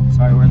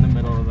 Sorry, we're in the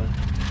middle of the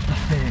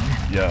thing.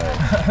 Yeah,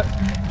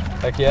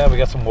 Heck yeah, we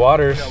got some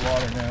waters. We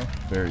got water now.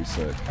 very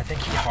sick. I think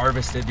he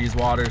harvested these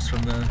waters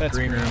from the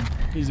green room.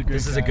 He's a great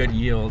This is a guy. good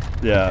yield.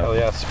 Yeah. Oh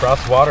yeah,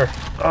 Sprouts water.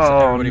 So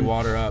everybody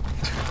water up.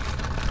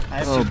 I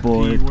have Oh, to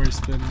boy. pee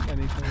worse than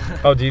anything.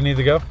 Oh, do you need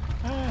to go?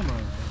 I'm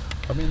alright.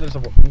 I mean,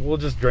 we'll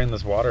just drain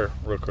this water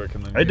real quick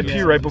and then. I had to you pee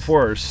guys right just-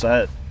 before our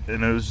set,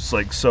 and it was just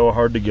like so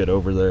hard to get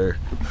over there.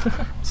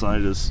 So I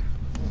just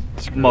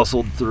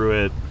muscled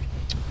through it.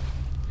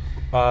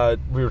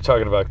 We were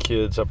talking about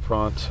kids up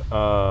front.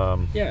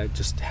 Yeah,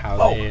 just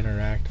how they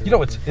interact. You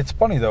know, it's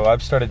funny though.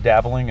 I've started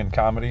dabbling in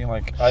comedy.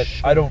 Like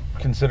I don't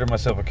consider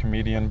myself a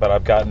comedian, but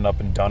I've gotten up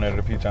and done it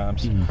a few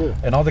times. Cool.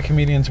 And all the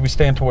comedians, we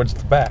stand towards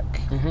the back,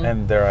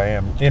 and there I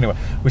am. Anyway,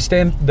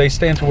 they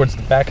stand towards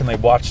the back and they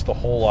watch the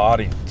whole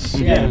audience.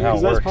 Yeah, and how because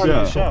it that's works. part of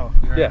the show.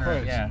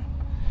 Yeah. Yeah.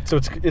 So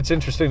it's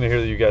interesting to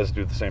hear that you guys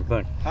do the same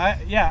thing. I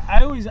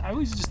always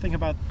just think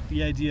about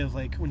the idea of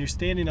like when you're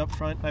standing up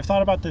front. I've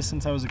thought about this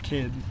since I was a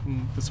kid,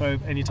 and that's why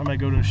anytime I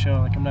go to a show,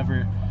 like I'm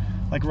never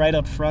like right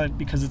up front,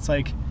 because it's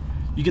like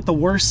you get the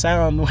worst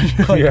sound when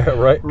you're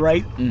like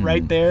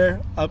right there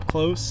up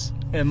close,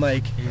 and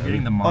like You're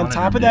getting the on monitor.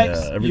 top of Yeah, that,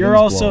 everything's you're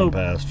also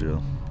blowing past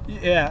you.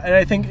 yeah, and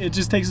I think it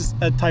just takes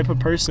a type of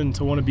person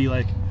to want to be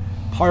like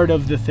part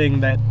of the thing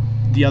that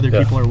the other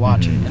people are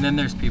watching. And then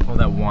there's people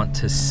that want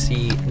to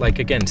see, like,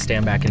 again,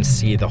 stand back and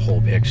see the whole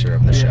picture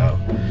of the show.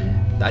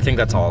 I think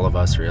that's all of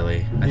us,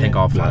 really. I think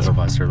all five of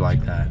us are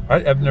like that.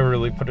 I've never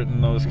really put it in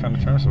those kind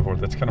of terms before.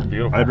 That's kind of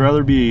beautiful. I'd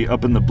rather be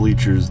up in the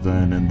bleachers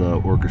than in the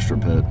orchestra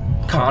pit.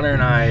 Conor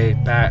and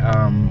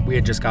I, we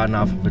had just gotten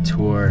off of a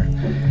tour,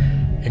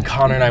 and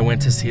Conor and I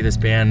went to see this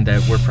band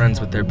that we're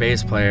friends with their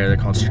bass player. They're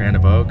called Strand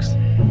of Oaks.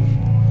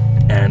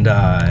 And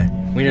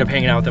we ended up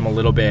hanging out with them a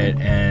little bit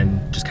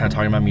and just kind of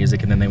talking about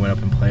music, and then they went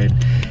up and played.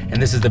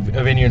 And this is a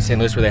venue in St.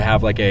 Louis where they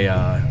have like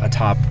a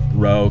top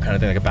row kind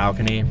of thing, like a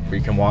balcony where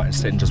you can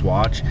sit and just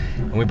watch.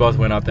 And we both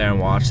went up there and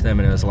watched them,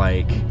 and it was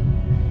like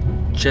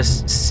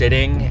just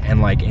sitting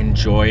and like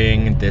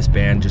enjoying this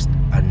band just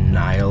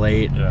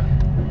annihilate. Yeah.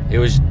 It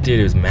was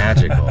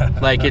magical.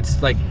 Like,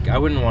 it's like, I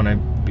wouldn't want to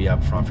be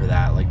up front for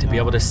that. Like, to be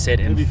able to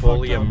sit and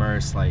fully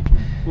immerse, like.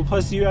 Well,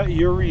 plus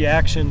your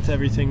reaction to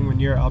everything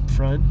when you're up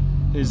front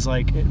is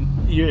like,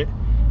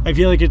 I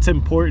feel like it's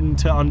important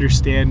to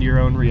understand your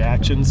own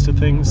reactions to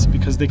things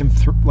because they can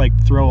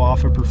throw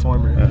off a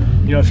performer.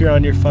 Yeah. You know, if you're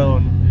on your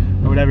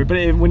phone or whatever.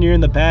 But when you're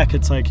in the back,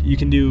 it's like you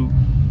can do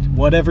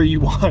whatever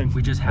you want.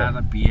 We just had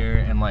a beer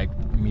and like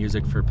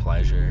music for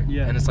pleasure.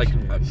 Yeah. And it's like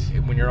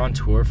when you're on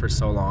tour for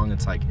so long,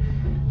 it's like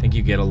I think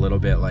you get a little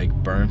bit like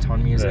burnt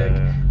on music.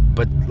 Yeah.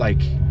 But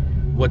like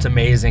what's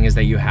amazing is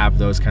that you have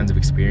those kinds of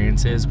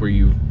experiences where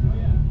you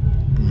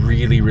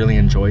really, really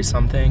enjoy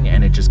something,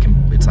 and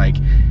it's like,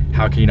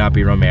 how can you not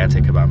be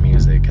romantic about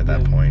music at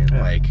that point?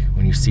 Yeah. Like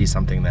when you see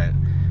something that,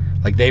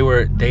 like they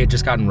had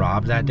just gotten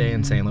robbed that day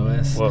in St.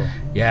 Louis. Whoa.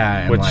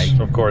 Yeah, and Which like,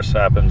 of course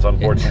happens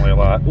unfortunately a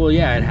lot. Well,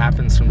 yeah, it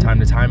happens from time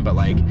to time, but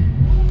like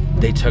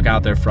they took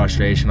out their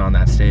frustration on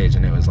that stage,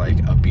 and it was like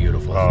a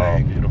beautiful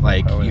thing. Beautiful.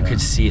 Like Oh, you yeah.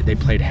 could see it. They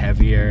played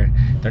heavier.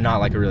 They're not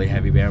like a really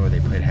heavy band, but they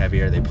played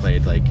heavier. They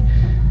played like,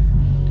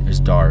 it was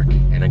dark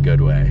in a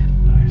good way.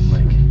 Nice.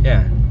 Like,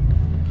 yeah.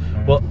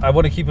 Well, I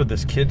want to keep with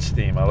this kids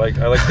theme. I like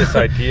this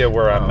idea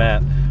where I'm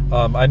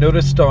Oh. at. I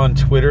noticed on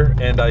Twitter,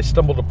 and I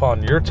stumbled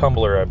upon your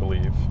Tumblr, I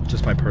believe.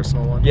 Just my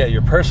personal one. Yeah,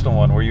 your personal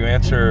one, where you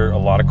answer a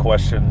lot of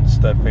questions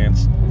that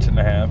fans tend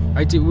to have.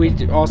 I do. We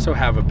do also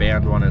have a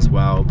band one as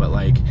well, but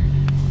like,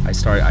 I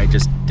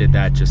just did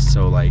that just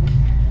so like,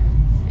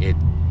 it.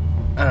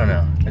 I don't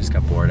know. I just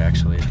got bored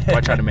actually.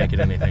 Why try to make it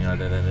anything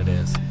other than it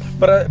is?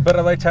 But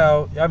I liked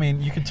how, I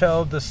mean, you could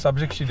tell the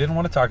subjects you didn't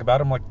want to talk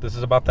about. I'm like, this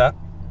is about that.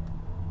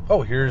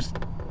 Oh, here's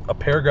a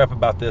paragraph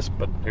about this,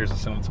 but here's a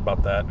sentence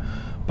about that.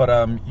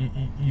 But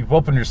you've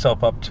opened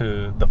yourself up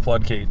to the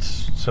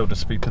floodgates, so to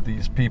speak, to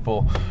these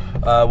people.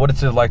 What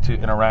is it like to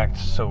interact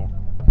so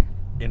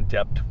in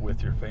depth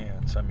with your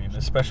fans? I mean,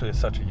 especially as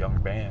such a young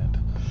band.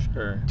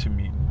 Sure. To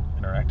meet and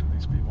interact with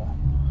these people.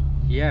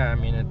 Yeah, I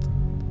mean,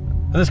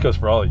 And this goes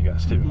for all of you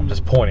guys too. I'm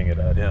just pointing it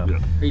at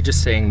him. Are you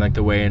just saying like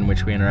the way in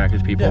which we interact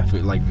with people,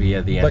 like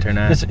via the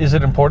internet? Is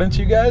it important to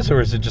you guys, or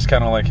is it just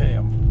kind of like, hey,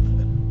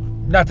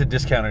 not to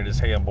discount it as,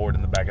 hey, I'm bored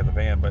in the back of the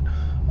van, but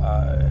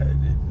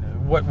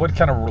what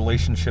kind of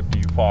relationship do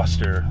you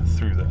foster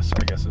through this?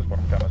 I guess is what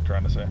I'm kind of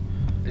trying to say.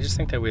 I just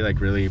think that we like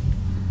really,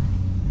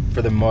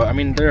 for the I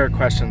mean, there are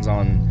questions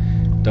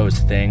on those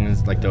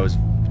things, like those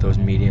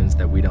mediums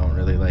that we don't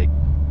really like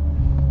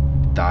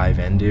dive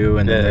into,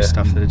 and then there's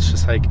stuff that it's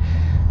just like,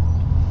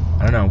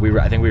 I don't know.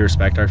 I think we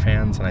respect our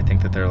fans, and I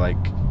think that they're like,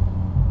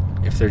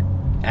 if they're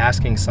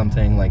asking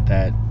something like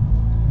that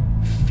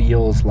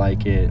feels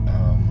like it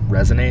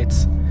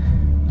resonates,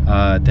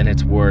 then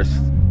it's worth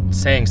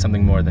saying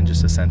something more than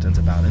just a sentence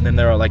about it. And then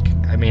there are like,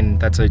 I mean,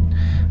 that's a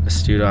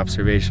astute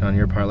observation on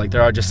your part. Like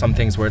there are just some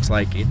things where it's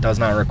like it does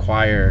not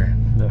require,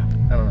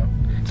 I don't know,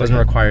 it doesn't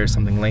require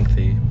something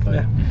lengthy. But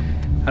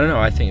I don't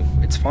know. I think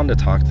it's fun to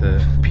talk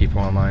to people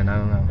online. I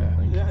don't know.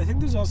 Yeah, I think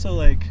there's also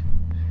like,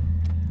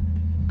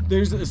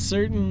 there's a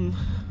certain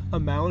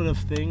amount of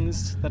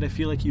things that I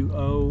feel like you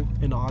owe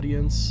an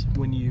audience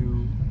when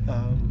you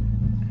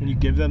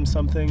give them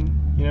something,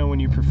 you know, when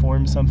you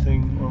perform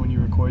something or when you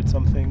record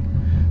something.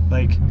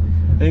 Like,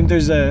 I think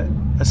there's a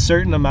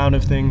certain amount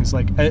of things,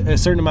 like a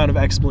certain amount of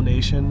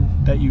explanation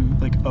that you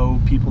like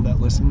owe people that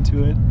listen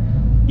to it,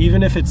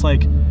 even if it's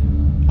like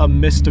a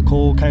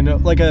mystical kind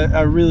of like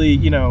a really,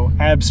 you know,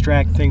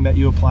 abstract thing that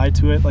you apply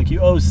to it. Like you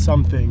owe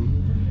something,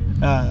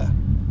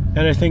 and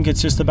I think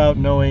it's just about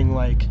knowing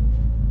like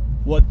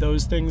what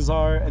those things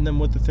are, and then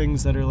what the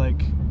things that are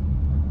like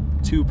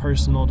too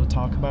personal to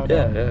talk about.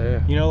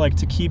 Yeah. You know, like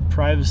to keep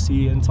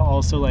privacy and to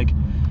also like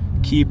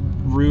keep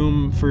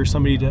room for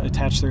somebody to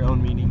attach their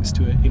own meanings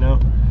to it, you know?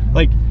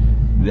 Like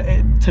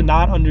to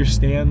not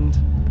understand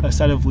a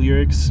set of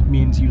lyrics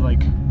means you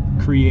like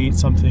create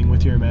something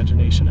with your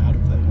imagination out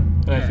of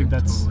them. And I think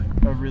that's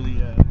a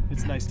really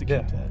it's nice to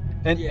keep that.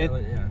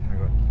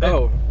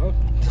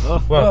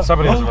 Well,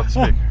 somebody was about to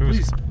speak.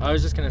 I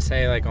was just gonna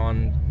say, like,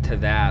 on to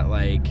that,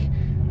 like,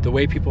 the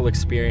way people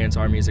experience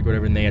our music,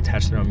 whatever, and they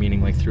attach their own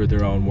meaning, like, through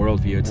their own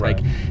worldview. It's like,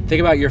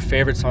 think about your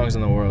favorite songs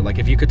in the world. Like,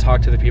 if you could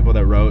talk to the people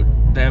that wrote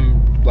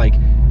them, like,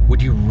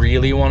 would you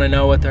really want to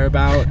know what they're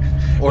about,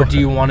 or do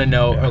you want to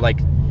know, or like,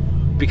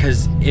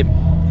 because it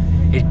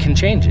can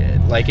change it,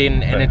 like,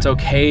 and it's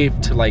okay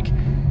to like,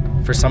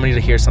 for somebody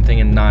to hear something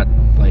and not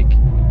like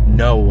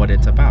know what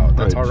it's about.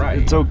 That's all right.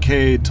 It's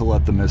okay to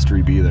let the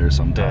mystery be there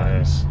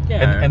sometimes.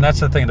 Yeah. And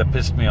that's the thing that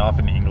pissed me off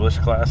in English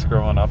class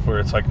growing up, where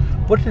it's like,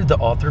 what did the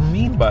author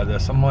mean by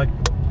this? I'm like,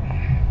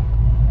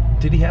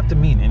 did he have to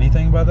mean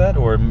anything by that?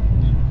 Or,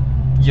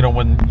 you know,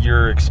 when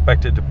you're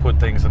expected to put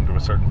things into a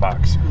certain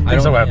box,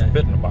 things don't have to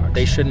fit in a box.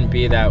 They shouldn't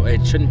be that way.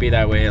 It shouldn't be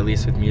that way, at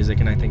least with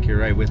music. And I think you're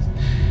right with,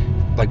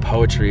 like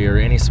poetry or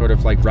any sort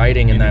of like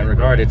writing in that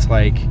regard. It's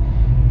like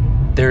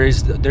there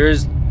is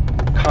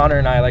Conor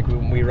and I, like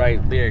when we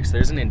write lyrics,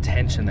 there's an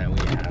intention that we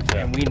have,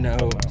 and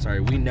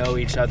we know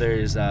each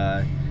other's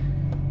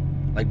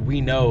like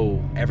we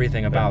know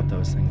everything about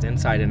those things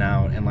inside and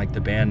out, and like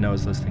the band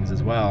knows those things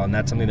as well, and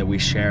that's something that we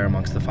share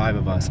amongst the five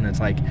of us. And it's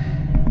like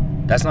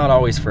that's not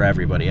always for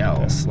everybody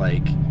else,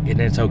 like,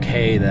 and it's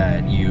okay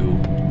that you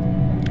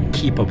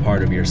keep a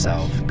part of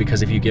yourself,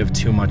 because if you give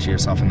too much of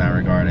yourself in that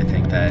regard, I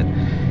think that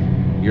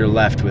you're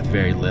left with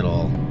very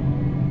little,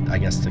 I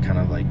guess, to kind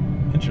of like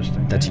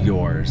that's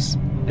yours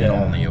and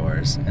only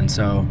yours. And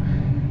so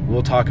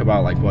we'll talk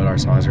about like what our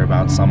songs are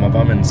about, some of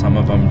them, and some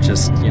of them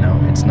just, you know,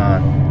 it's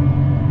not.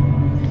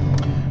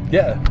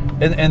 Yeah,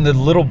 and the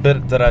little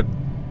bit that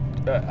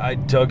I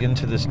dug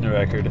into this new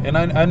record, and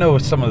I know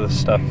some of the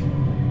stuff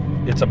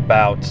it's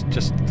about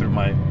just through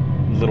my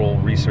little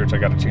research I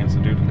got a chance to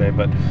do today,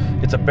 but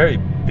it's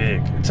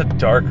a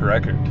dark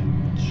record.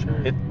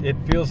 Sure. It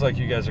feels like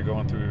you guys are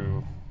going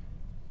through.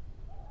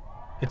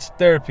 It's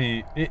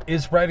therapy.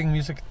 Is writing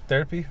music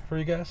therapy for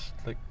you guys?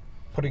 Like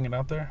putting it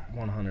out there?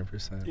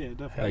 100%. Yeah,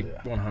 definitely.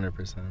 Like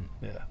 100%.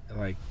 Yeah.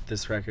 Like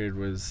this record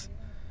was.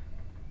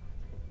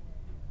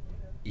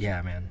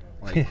 Yeah, man.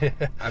 Like,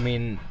 I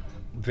mean,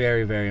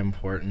 very, very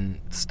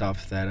important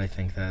stuff that I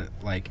think that,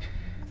 like,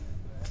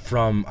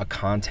 from a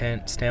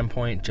content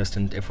standpoint, just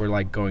if we're,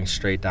 like, going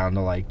straight down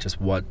to, like,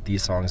 just what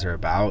these songs are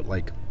about,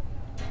 like,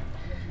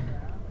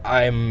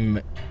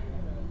 I'm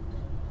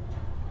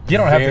You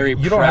don't have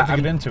to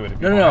get into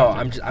it. No.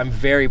 I'm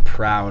very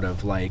proud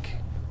of, like,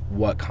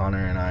 what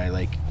Conor and I,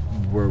 like,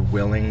 were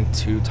willing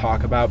to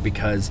talk about,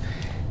 because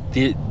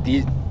the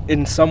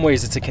in some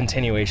ways it's a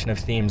continuation of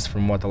themes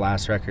from what the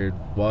last record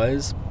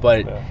was,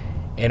 but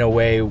in a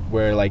way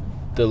where, like,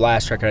 the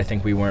last record, I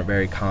think we weren't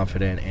very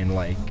confident in,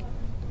 like,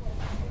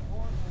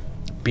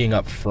 being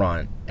up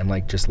front and,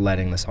 like, just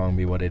letting the song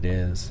be what it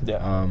is.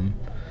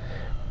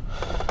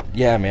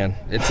 Yeah, man,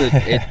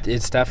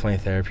 it's definitely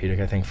therapeutic,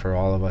 I think, for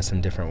all of us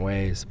in different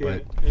ways.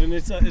 But and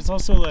it's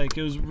also like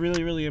it was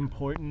really, really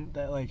important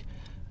that, like,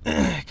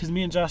 because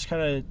me and Josh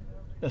kind of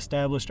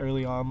established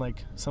early on,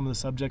 like, some of the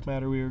subject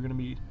matter we were going to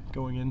be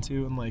going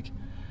into, and, like,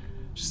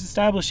 just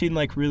establishing,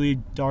 like, really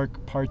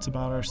dark parts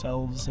about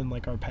ourselves and,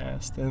 like, our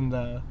past. And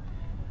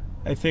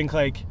I think,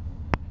 like,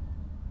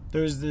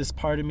 there's this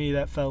part of me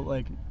that felt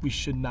like we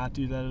should not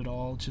do that at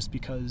all, just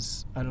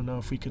because I don't know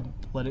if we could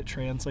let it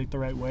translate the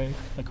right way,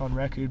 like, on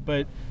record.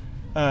 But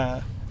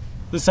the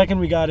second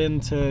we got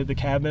into the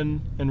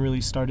cabin and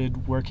really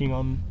started working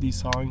on these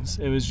songs,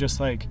 it was just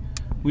like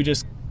we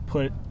just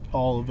put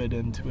all of it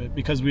into it,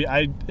 because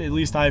at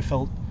least I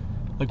felt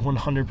like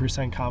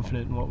 100%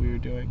 confident in what we were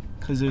doing,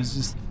 because it was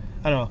just,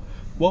 I don't know,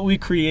 what we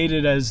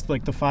created as,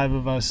 like, the five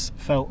of us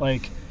felt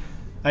like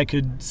I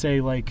could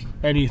say, like,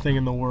 anything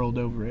in the world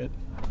over it.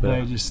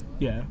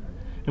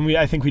 And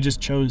I think we just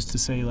chose to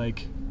say,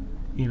 like,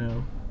 you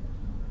know,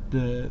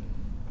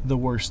 the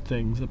worst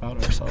things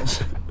about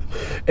ourselves.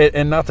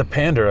 And not to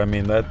pander, I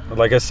mean, that,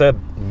 like I said,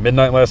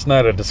 midnight last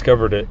night I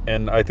discovered it,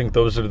 and I think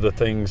those are the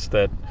things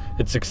that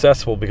it's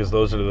successful, because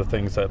those are the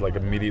things that, like,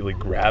 immediately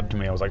grabbed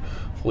me. I was like,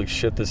 holy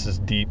shit, this is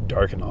deep,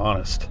 dark, and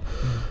honest.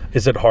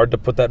 Is it hard to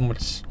put that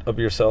much of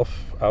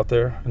yourself out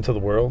there into the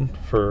world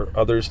for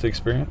others to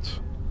experience?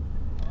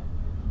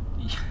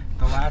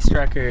 The last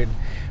record,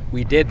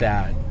 we did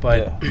that,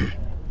 but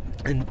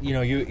and, you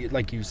know, you,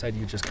 like you said,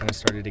 you just kind of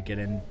started to get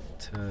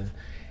into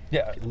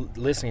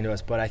listening to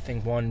us. But I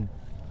think one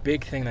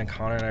big thing that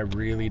Conor and I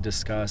really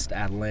discussed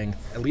at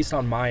length, at least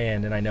on my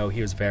end, and I know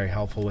he was very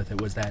helpful with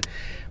it, was that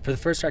for the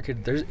first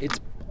record, it's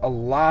a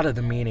lot of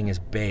the meaning is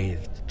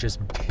bathed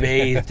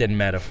in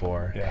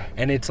metaphor.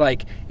 And it's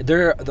like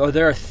there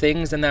are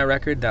things in that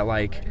record that,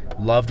 like,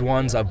 loved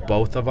ones of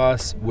both of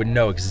us would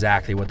know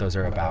exactly what those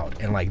are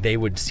about, and, like, they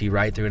would see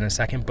right through in a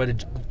second.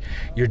 But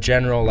your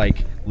general,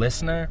 like,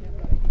 listener,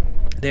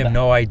 they have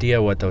no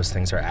idea what those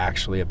things are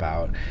actually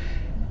about.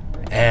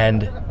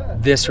 And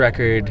this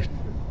record,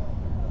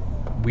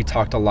 we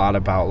talked a lot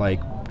about, like,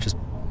 just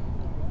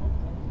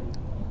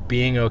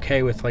being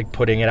okay with, like,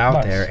 putting it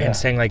out there and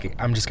saying, like,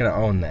 I'm just gonna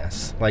own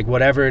this, like,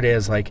 whatever it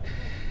is. Like,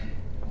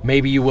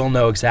 maybe you will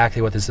know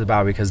exactly what this is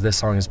about, because this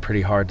song is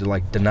pretty hard to,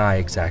 like, deny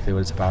exactly what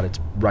it's about. It's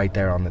right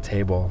there on the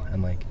table.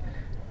 And, like,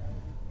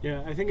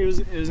 yeah, I think it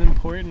was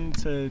important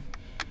to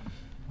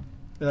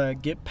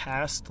get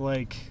past,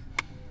 like,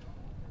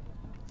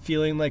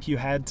 feeling like you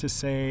had to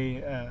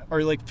say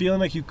or, like,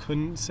 feeling like you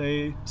couldn't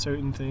say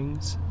certain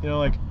things, you know,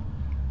 like,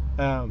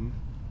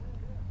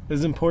 it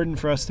was important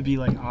for us to be,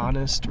 like,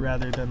 honest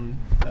rather than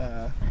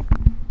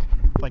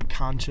like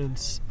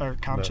conscious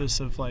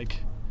of,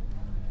 like,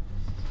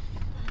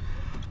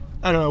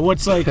 I don't know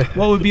what's, like,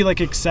 what would be, like,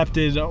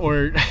 accepted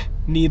or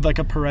need, like,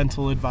 a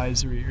parental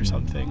advisory or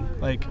something.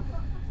 Like,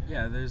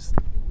 yeah, there's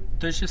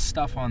just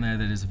stuff on there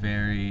that is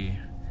very,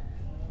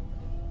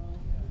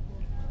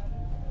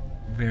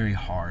 very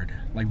hard,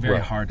 like, very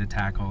hard to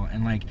tackle.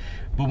 And, like,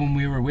 but when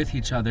we were with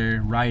each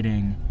other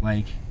writing,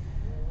 like,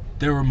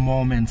 there were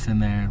moments in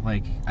there,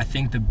 like, I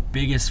think the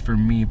biggest for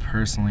me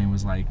personally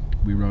was, like,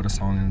 we wrote a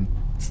song, and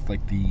it's,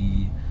 like,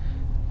 the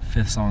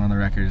 5th song on the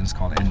record, and it's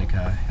called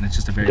Indica, and it's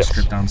just a very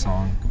stripped-down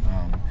song,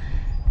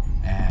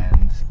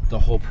 and the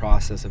whole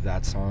process of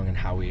that song and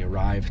how we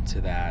arrived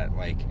to that,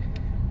 like,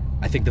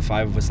 I think the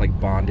 5 of us, like,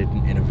 bonded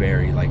in a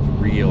very, like,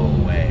 real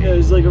way. Yeah, it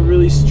was, like, a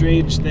really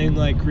strange thing,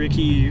 like,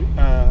 Ricky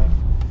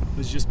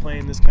was just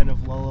playing this kind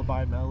of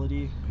lullaby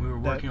melody. We were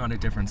working on a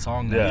different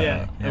song that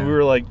Yeah. day. And we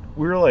were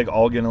like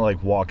all gonna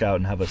like walk out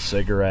and have a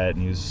cigarette,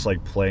 and he was just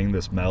like playing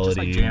this melody, just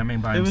like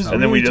jamming by It was himself.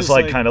 and then we really just just,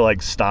 like like- kind of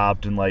like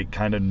stopped and like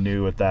kind of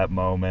knew at that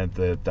moment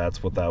that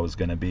that's what that was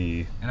gonna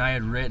be. And I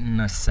had written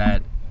a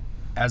set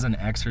as an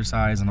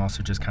exercise and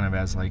also just kind of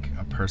as like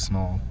a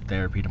personal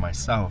therapy to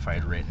myself. I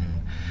had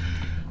written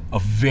a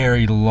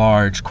very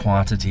large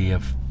quantity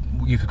of,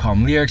 you could call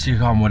them lyrics, you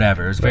could call them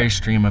whatever. It was very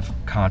stream of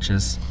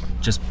conscious,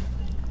 just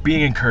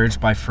being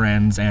encouraged by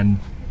friends and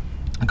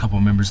a couple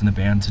of members in the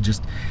band to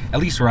just at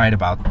least write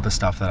about the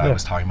stuff that I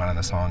was talking about in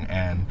the song.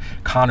 And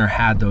Conor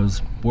had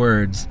those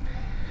words,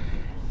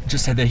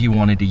 just said that he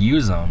wanted to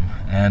use them.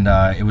 And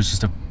it was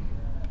just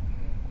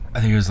I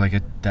think it was like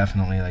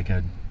definitely like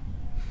a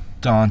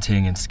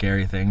daunting and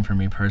scary thing for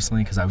me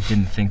personally, because I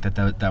didn't think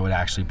that would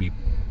actually be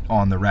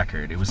on the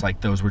record. It was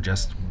like those were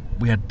just,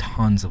 we had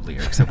tons of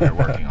lyrics that we were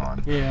working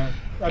on. Yeah.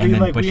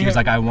 But he was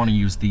like, I want to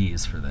use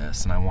these for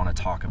this, and I want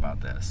to talk about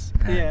this.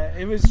 And Yeah,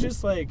 it was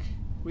just like,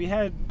 we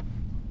had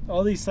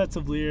all these sets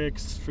of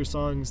lyrics for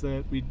songs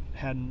that we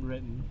hadn't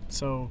written,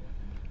 so...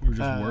 we were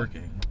just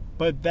working.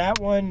 But that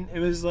one, it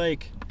was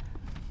like,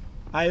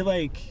 I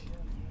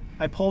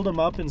pulled them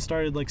up and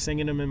started like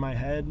singing them in my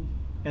head,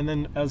 and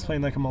then I was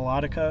playing like a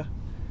melodica,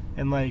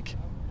 and like,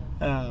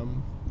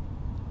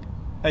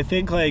 I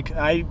think like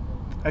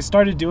I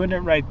started doing it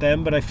right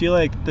then, but I feel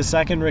like the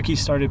second Ricky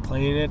started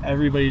playing it,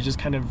 everybody just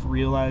kind of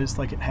realized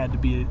like it had to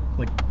be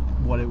like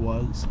what it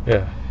was.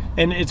 Yeah.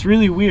 And it's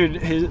really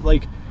weird.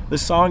 Like the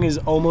song is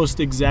almost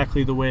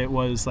exactly the way it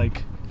was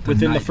like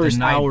within the first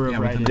hour of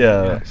writing.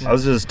 Yeah, I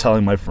was just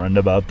telling my friend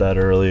about that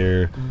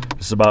earlier,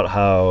 just about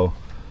how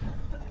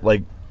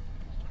like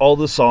all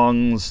the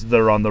songs that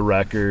are on the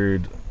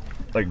record,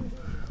 like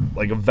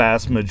a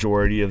vast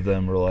majority of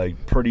them are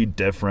like pretty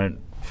different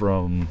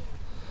from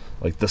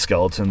like the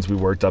skeletons we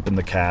worked up in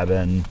the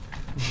cabin,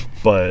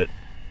 but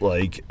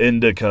like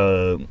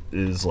Indica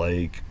is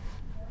like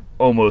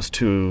almost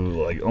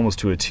to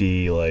a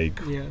T like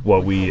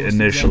what we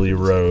initially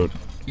wrote.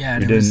 Yeah,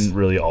 we didn't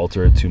really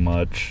alter it too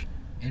much.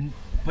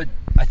 But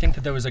I think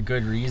that there was a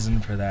good reason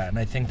for that, and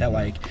I think that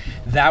like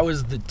that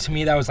was to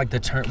me that was like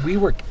the turn.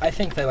 I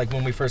think that like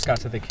when we first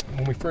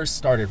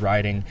started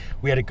writing,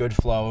 we had a good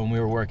flow and we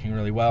were working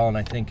really well, and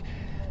I think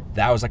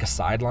that was like a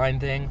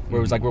sideline thing where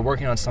it was like we're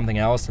working on something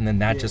else, and then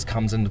that just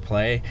comes into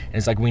play, and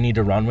it's like we need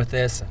to run with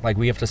this. Like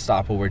we have to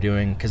stop what we're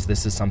doing because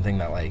this is something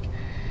that like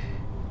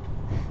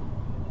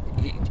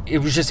it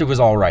was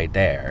all right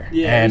there.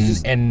 Yeah,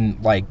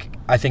 and like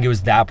I think it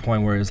was that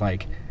point where it was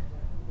like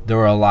there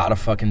were a lot of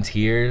fucking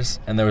tears,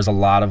 and there was a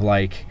lot of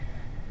like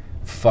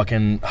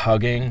fucking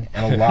hugging,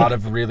 and a lot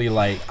of really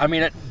like, I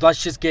mean,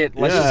 let's just put it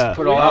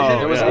all out there.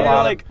 There was a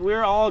lot of, we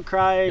were all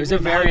crying. It was a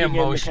very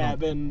emotional.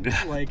 In the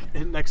cabin, like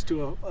next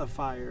to a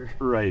fire.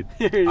 Right.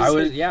 It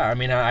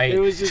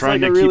was just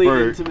trying like to a really keep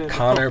her intimate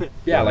Conor,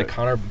 like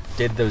Conor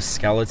did the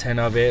skeleton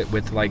of it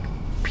with like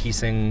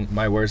piecing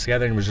my words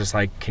together, and was just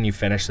like, can you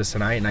finish this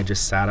tonight? And I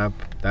just sat up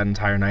that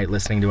entire night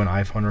listening to an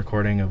iPhone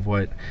recording of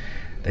what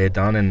they had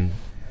done, and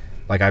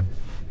like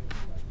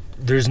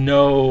there's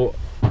no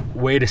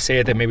way to say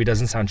it that maybe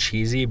doesn't sound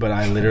cheesy, but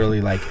I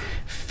literally like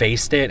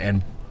faced it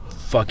and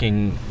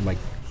fucking like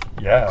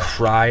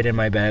cried in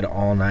my bed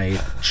all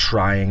night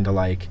trying to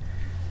like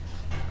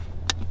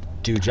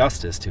do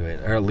justice to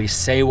it, or at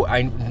least say it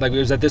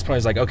was at this point I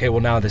was like, okay,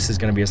 well now this is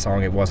going to be a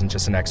song. It wasn't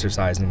just an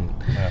exercise in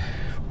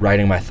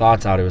writing my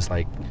thoughts out. It was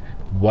like,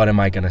 what am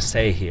I going to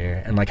say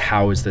here, and like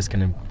how is this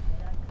going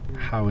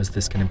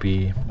to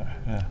be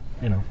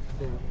you know.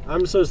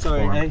 I'm so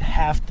sorry. I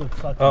have to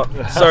fucking. Oh,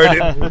 sorry,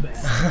 dude.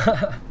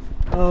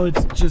 Oh,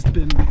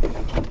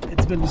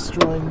 it's been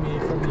destroying me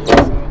from the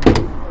inside.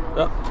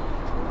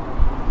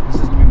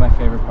 This is gonna be my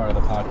favorite part of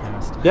the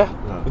podcast. Yeah,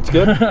 it's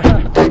good.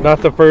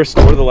 Not the first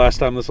or the last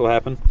time this will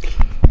happen.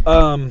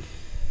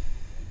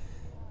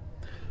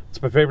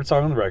 It's my favorite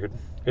song on the record.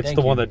 It's Thank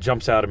the you. one that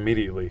jumps out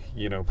immediately,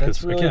 you know.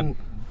 That's Again,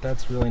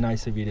 really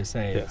nice of you to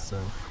say. Yeah.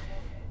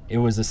 It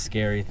was a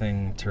scary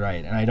thing to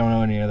write, and I don't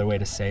know any other way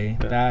to say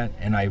that.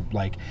 And I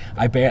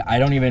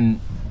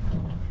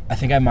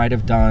think I might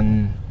have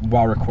done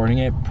while recording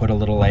it, put a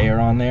little layer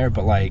on there,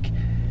 but like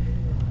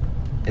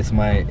it's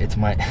my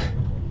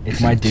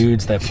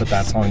dudes that put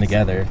that song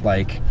together.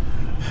 Like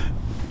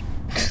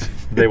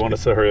they want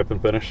us to hurry up and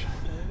finish.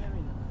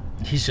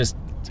 He's just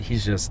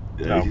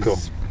Oh, cool.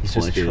 He's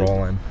just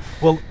trolling.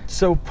 Well,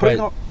 so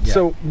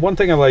one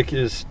thing I like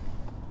is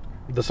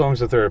the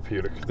songs are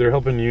therapeutic. They're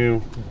helping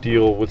you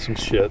deal with some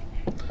shit.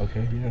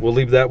 Okay. Yeah. We'll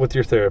leave that with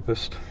your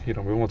therapist. You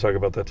know, we won't talk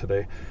about that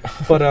today.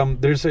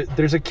 But there's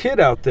a kid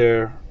out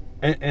there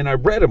and I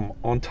read them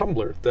on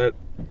Tumblr that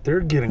they're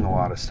getting a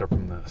lot of stuff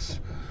from this.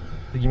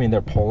 You mean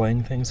they're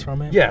pulling things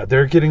from it? Yeah,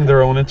 they're getting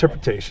their own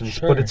interpretations,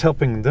 Sure. but it's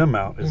helping them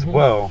out as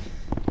well.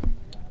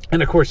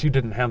 And of course, you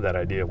didn't have that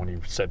idea when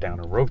you sat down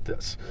and wrote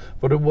this.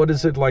 But what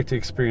is it like to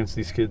experience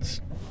these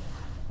kids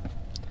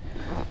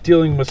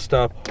dealing with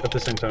stuff at the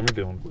same time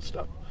you're dealing with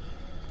stuff?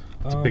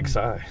 It's a big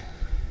sigh.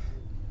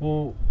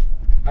 Well,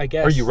 I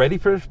guess. Are you ready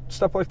for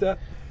stuff like that?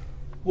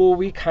 Well,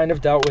 we kind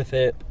of dealt with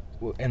it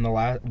in the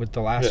last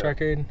Yeah.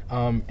 record.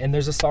 And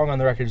there's a song on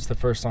the record, it's the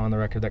first song on the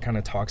record that kind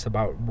of talks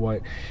about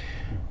what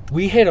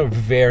we hit a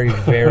very,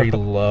 very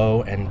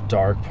low and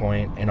dark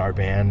point in our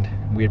band.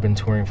 We had been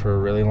touring for a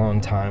really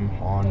long time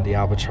on the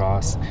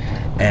Albatross,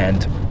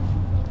 and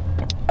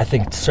I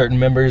think certain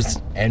members,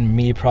 and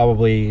me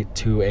probably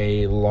to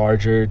a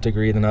larger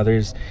degree than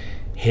others,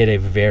 hit a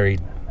very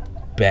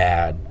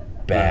bad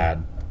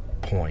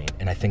point.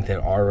 And I think that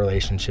our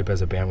relationship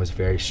as a band was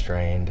very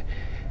strained.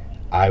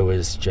 I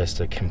was just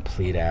a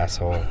complete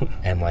asshole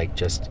and like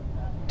just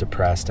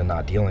depressed and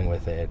not dealing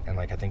with it. And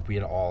like I think we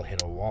had all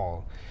hit a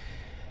wall.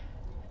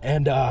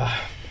 And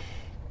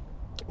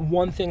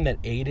one thing that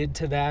aided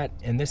to that,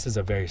 and this is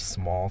a very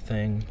small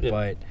thing,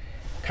 but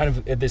kind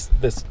of this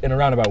in a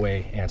roundabout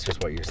way answers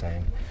what you're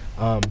saying.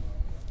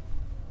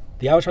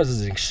 The Albatross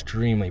is an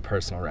extremely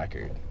personal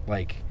record.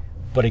 Like,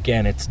 but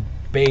again, it's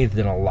bathed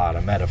in a lot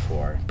of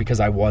metaphor because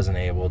I wasn't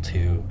able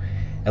to,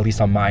 at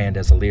least on my end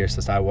as a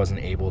lyricist, I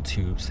wasn't able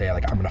to say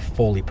like I'm gonna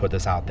fully put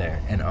this out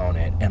there and own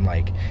it. And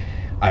like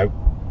I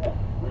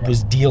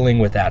was dealing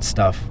with that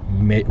stuff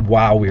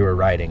while we were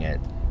writing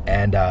it.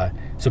 And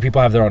so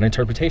people have their own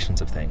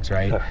interpretations of things,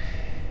 right?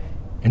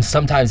 And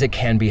sometimes it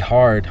can be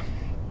hard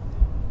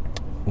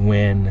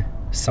when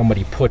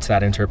somebody puts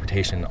that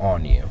interpretation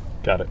on you.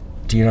 Got it.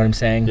 Do you know what I'm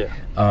saying?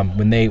 Yeah.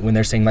 When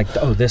they're saying like,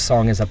 oh, this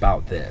song is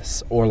about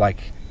this, or like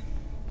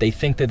they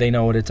think that they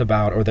know what it's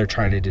about, or they're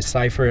trying to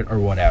decipher it, or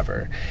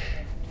whatever.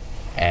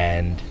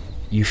 And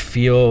you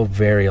feel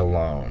very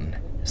alone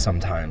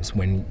sometimes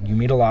when you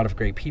meet a lot of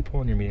great people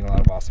and you're meeting a lot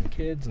of awesome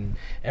kids and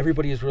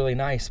everybody is really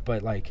nice,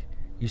 but like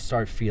you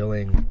start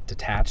feeling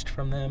detached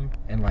from them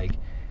and like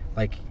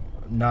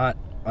not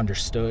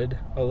understood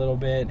a little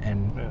bit.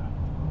 And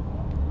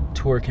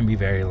tour can be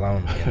very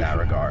lonely in that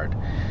regard.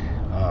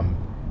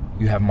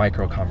 You have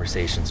micro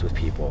conversations with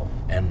people,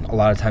 and a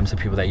lot of times the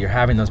people that you're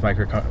having those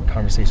micro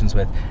conversations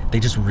with, they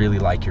just really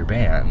like your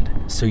band.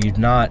 So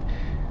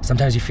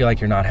sometimes you feel like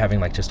you're not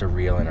having like just a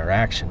real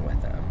interaction with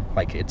them.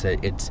 Like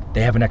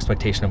they have an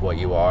expectation of what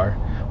you are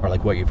or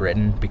like what you've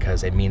written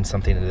because it means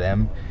something to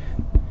them.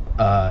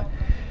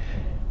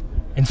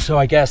 And so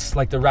I guess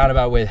like the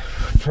roundabout way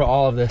for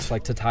all of this,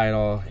 like to tie it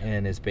all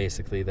in, is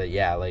basically that,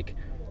 yeah, like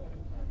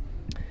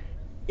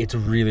it's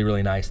really,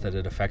 really nice that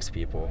it affects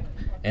people,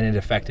 and it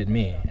affected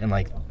me. And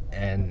like,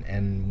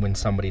 and when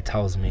somebody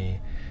tells me,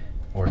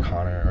 or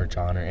Conor or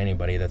John or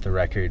anybody, that the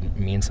record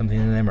means something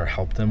to them or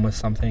helped them with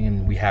something,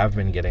 and we have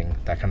been getting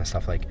that kind of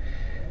stuff, like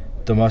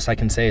the most I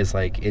can say is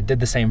like it did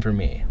the same for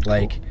me.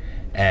 Like,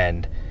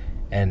 and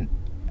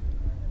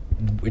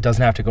it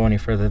doesn't have to go any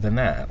further than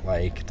that.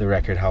 Like the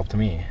record helped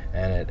me,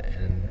 and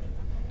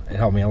it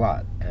helped me a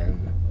lot.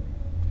 And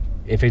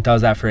if it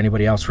does that for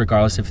anybody else,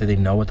 regardless if they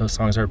know what those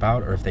songs are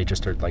about or if they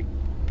just are like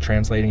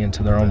translating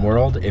into their own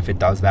world, if it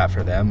does that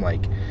for them,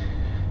 like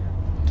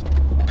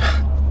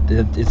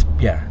it's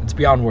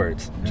beyond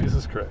words.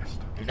 Jesus Christ.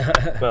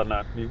 Well,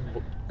 not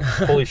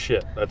holy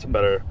shit. That's a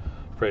better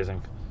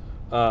phrasing.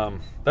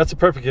 That's a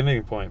perfect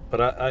ending point.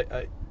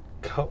 But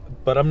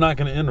but I'm not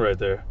going to end right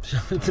there.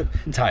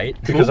 Tight.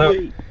 Because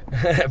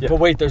But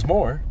wait, there's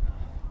more.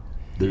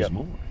 There's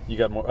more. You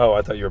got more? Oh,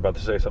 I thought you were about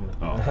to say something.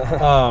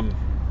 Oh.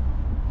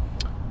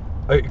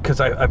 Because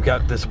I've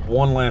got this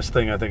one last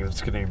thing I think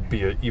that's going to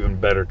be an even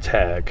better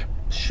tag.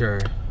 Sure.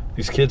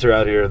 These kids are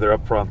out here. They're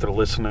up front. They're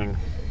listening.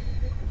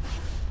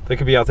 They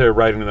could be out there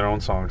writing their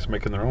own songs,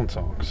 making their own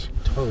songs.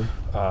 Totally.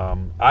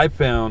 I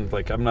found,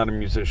 like, I'm not a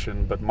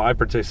musician, but my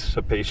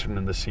participation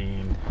in the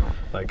scene,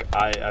 like,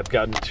 I've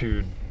gotten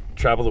to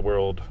travel the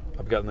world.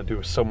 I've gotten to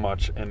do so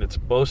much, and it's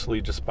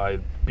mostly just by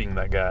being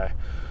that guy.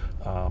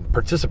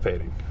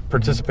 Participating.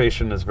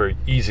 Participation is very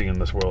easy in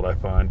this world, I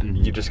find.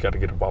 You just got to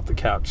get up off the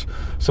couch.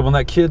 So when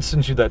that kid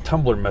sends you that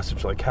Tumblr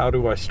message, like, how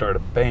do I start a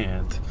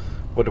band?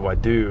 What do I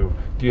do?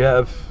 Do you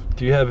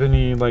have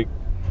any, like,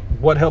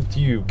 what helped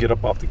you get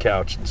up off the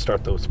couch and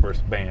start those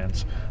first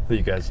bands that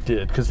you guys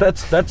did? Because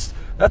that's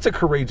a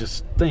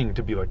courageous thing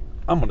to be like,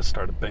 I'm going to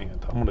start a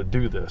band. I'm going to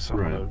do this. I'm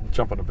going to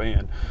jump in a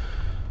band.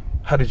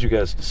 How did you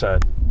guys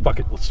decide, fuck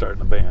it, let's start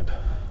in a band?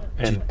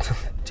 And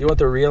do you want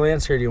the real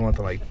answer, or do you want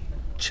the like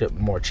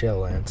more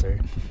chill answer?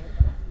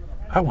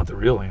 I want the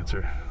real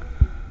answer.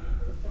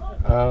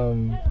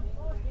 I'll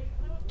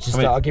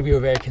give you a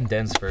very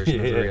condensed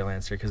version of the real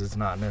answer, because it's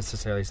not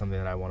necessarily something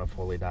that I want to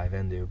fully dive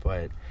into.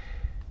 But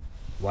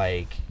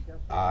like,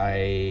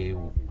 I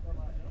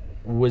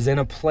was in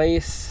a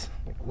place.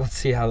 Let's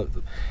see how.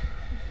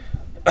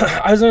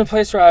 I was in a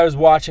place where I was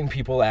watching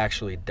people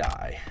actually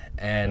die,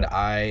 and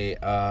I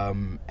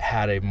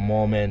had a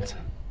moment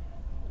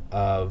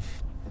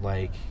of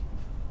like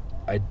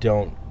I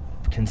don't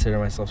consider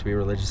myself to be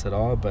religious at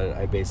all, but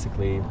I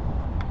basically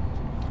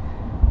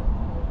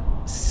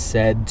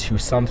said to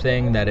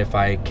something that if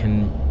I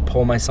can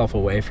pull myself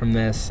away from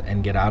this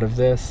and get out of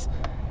this,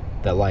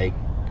 that like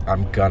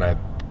I'm gonna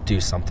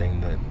do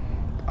something that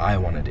I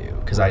want to do,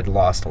 because I'd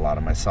lost a lot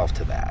of myself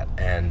to that.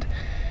 And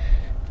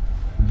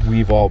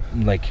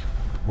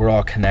we're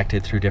all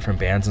connected through different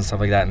bands and stuff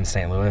like that in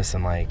St. Louis,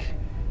 and like,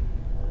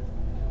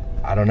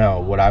 I don't know,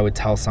 what I would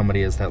tell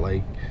somebody is that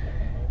like,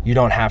 you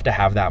don't have to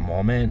have that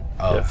moment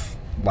of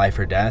life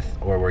or death,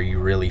 or where you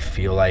really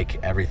feel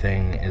like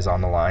everything is on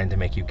the line to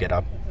make you get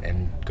up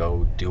and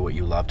go do what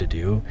you love to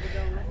do.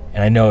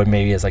 And I know it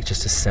maybe is like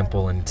just a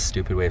simple and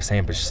stupid way of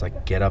saying it, but just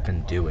like, get up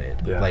and do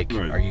it. Like,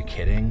 are you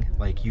kidding?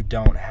 Like, you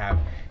have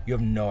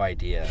no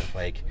idea.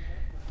 Like,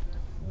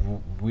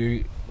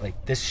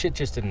 this shit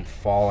just didn't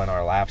fall in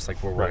our laps like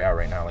where we're at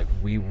right now. Like,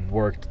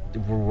 we're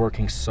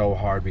working so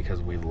hard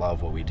because we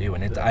love what we do,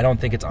 and I don't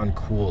think it's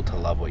uncool to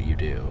love what you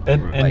do.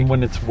 And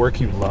when it's work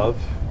you love,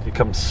 it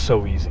becomes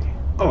so easy.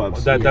 Oh,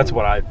 absolutely. That's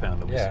what I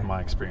found, at least in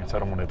my experience. I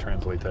don't want to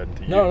translate that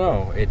into you.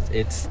 No,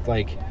 it's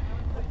like,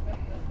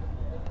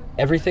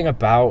 everything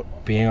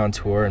about being on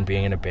tour and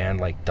being in a band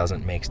like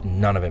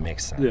none of it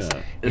makes sense.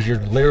 You're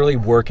literally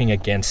working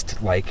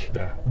against like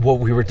what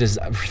we were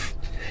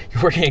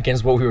you're working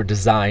against what we were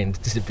designed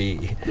to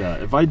be. Yeah,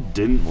 if I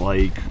didn't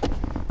like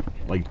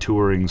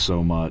touring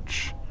so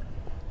much,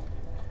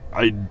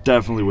 I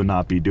definitely would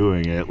not be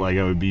doing it. Like,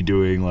 I would be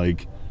doing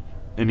like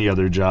any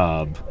other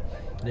job.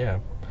 Yeah.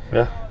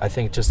 I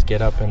think just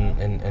get up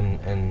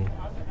and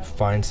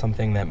find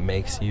something that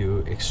makes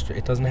you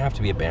it doesn't have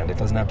to be a band, it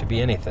doesn't have to be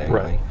anything.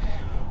 Like,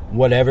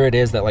 whatever it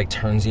is that like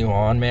turns you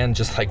on, man,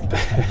 just like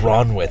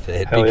run with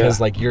it. Because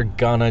like, you're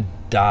gonna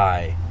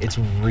die. It's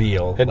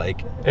real.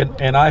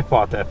 And I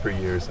fought that for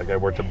years. Like, I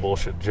worked a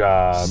bullshit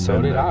job. So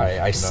did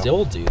I. I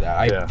still do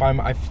that.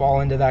 I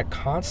fall into that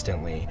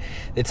constantly.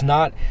 It's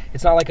not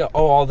like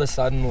all of a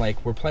sudden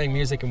like we're playing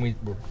music and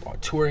we're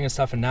touring and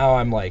stuff, and now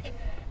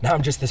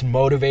I'm just this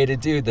motivated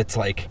dude that's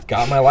like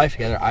got my life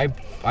together.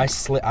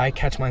 I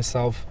catch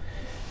myself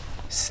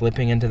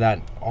slipping into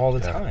that all the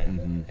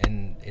time.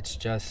 And it's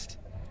just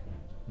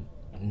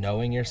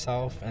knowing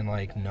yourself and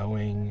like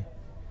knowing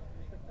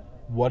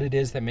what it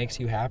is that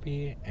makes you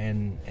happy,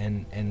 and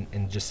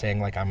just saying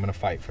like, I'm gonna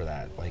fight for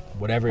that. Like,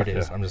 whatever it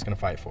is, I'm just gonna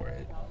fight for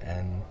it.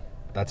 And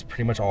that's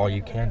pretty much all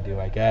you can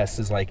do, I guess,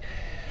 is like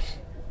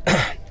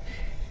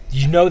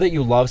you know that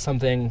you love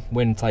something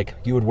when it's like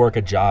you would work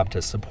a job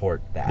to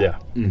support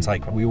that. It's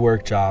like, we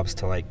work jobs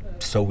to like,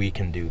 so we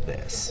can do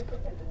this.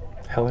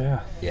 Hell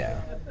yeah.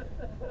 Yeah.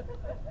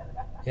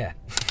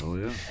 Oh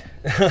yeah.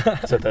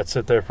 That's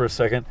it there for a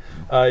second.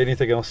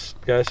 Anything else,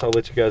 guys? I'll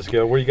let you guys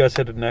go. Where are you guys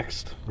headed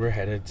next? We're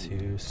headed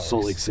to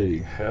Salt Lake City.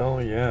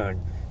 Hell yeah.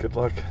 Good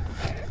luck.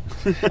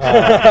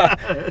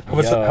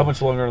 How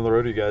much longer on the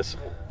road are you guys?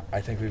 I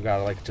think we've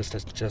got like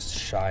just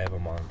shy of a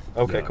month.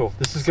 Okay, cool.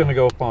 This is going to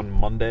go up on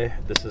Monday.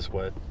 This is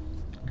what?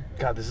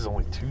 God, this is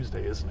only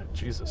Tuesday, isn't it?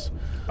 Jesus.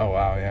 Oh,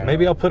 wow, yeah.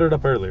 Maybe I'll put it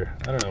up earlier.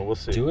 I don't know. We'll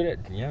see. Do it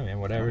yeah,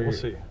 man, whatever. We'll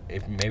see.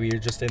 If maybe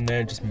you're just in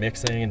there just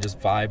mixing and just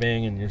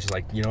vibing, and you're just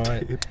like, you know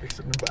what?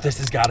 This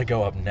has got to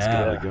go up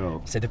now. It's gotta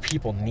go. So the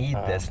people need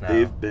this now.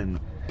 They've been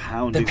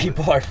pounding. The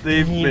people are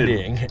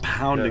fiending. Been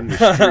pounding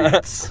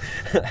the streets.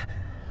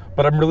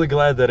 But I'm really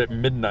glad that at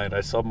midnight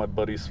I saw my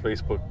buddy's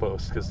Facebook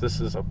post, because this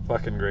is a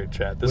fucking great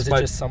chat. Was it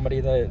just somebody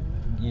that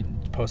you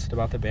posted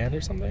about the band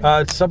or something?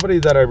 It's somebody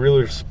that I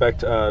really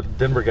respect.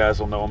 Denver guys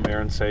will know him.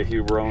 Aaron Say, he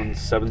runs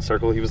Seven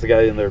Circle. He was the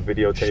guy in their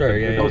videotaping. Sure,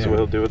 he knows what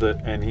he'll do with it.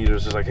 And he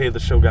was just like, hey, the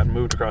show got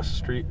moved across the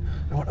street.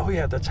 And I went, oh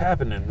yeah, that's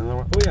happening. And I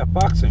went, oh yeah,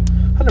 boxing.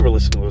 I never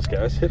listened to those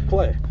guys. Hit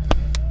play.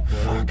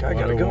 Fuck, I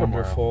gotta go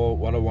tomorrow.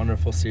 What a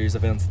wonderful series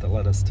of events that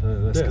led us to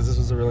this, because this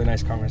was a really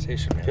nice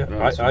conversation, man.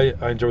 Yeah,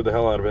 I enjoyed the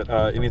hell out of it.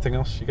 Anything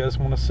else you guys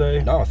want to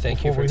say? No,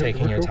 thank you for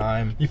taking your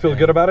time. You feel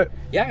good about it?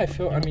 Yeah, I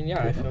feel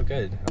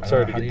good. I'm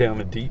sorry to get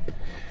down and deep.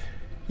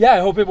 Yeah, I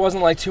hope it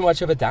wasn't like too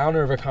much of a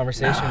downer of a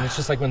conversation. It's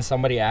just like when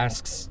somebody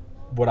asks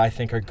what I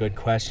think are good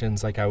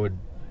questions, like I would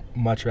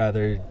much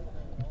rather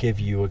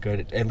give you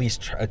at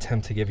least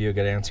attempt to give you a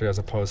good answer, as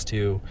opposed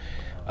to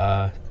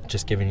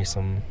just giving you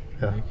some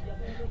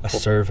a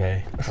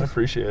survey. I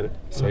appreciate it.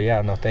 So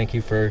yeah, no, thank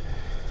you for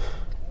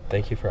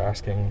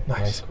asking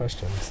nice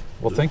questions.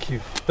 Well, thank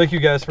you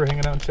guys for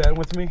hanging out and chatting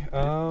with me.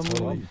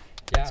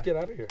 Let's get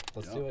out of here.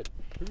 Let's do it.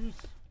 Peace.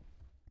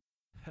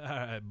 All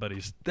right,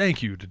 buddies.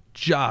 Thank you to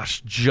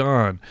Josh,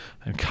 John,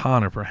 and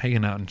Conor for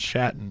hanging out and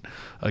chatting.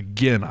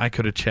 Again, I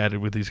could have chatted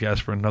with these guys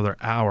for another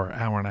hour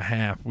and a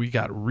half. We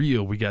got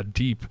real. We got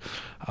deep.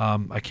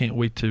 I can't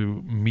wait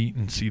to meet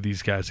and see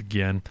these guys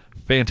again.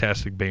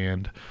 Fantastic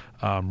band.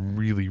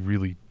 Really,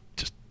 really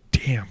just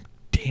damn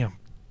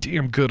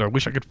good. I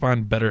wish I could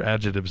find better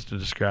adjectives to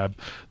describe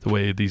the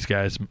way these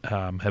guys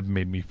have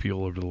made me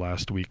feel over the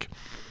last week.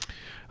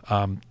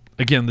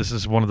 Again, this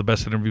is one of the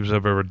best interviews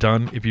I've ever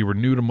done. If you were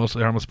new to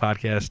Mostly Harmless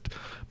Podcast,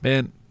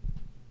 man,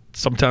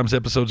 sometimes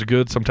episodes are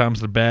good,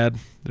 sometimes they're bad.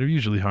 They're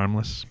usually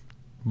harmless.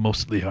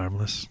 Mostly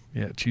harmless.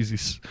 Yeah, cheesy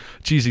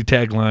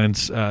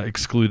taglines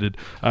excluded.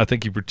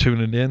 Thank you for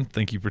tuning in.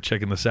 Thank you for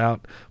checking this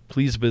out.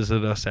 Please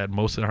visit us at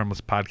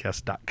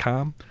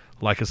mostlyharmlesspodcast.com.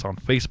 Like us on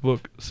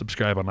Facebook.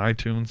 Subscribe on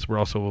iTunes. We're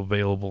also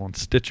available on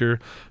Stitcher,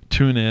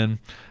 TuneIn,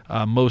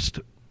 most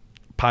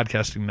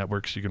podcasting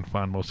networks you can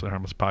find Mostly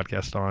Harmless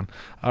Podcast on.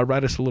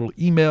 Write us a little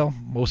email,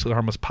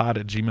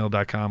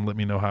 mostlyharmlesspod@gmail.com. Let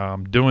me know how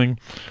I'm doing.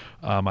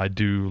 I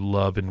do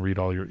love and read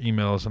all your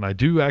emails, and I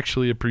do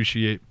actually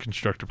appreciate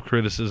constructive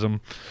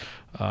criticism.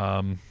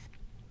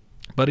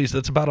 Buddies,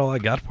 that's about all I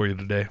got for you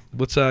today.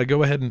 Let's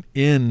go ahead and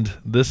end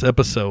this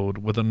episode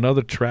with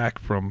another track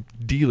from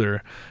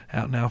Dealer,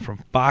 out now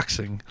from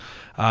Boxing.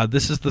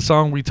 This is the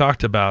song we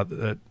talked about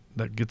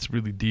that gets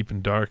really deep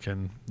and dark,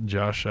 and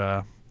Josh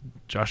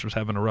was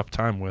having a rough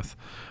time with.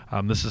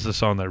 This is a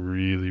song that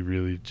really,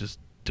 really just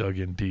dug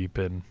in deep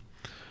and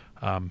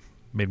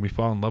made me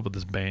fall in love with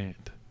this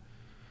band.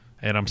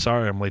 And I'm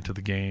sorry I'm late to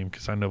the game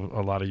because I know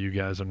a lot of you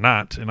guys are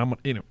not. And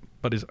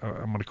buddies,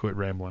 I'm gonna quit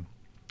rambling.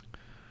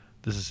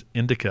 This is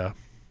Indica,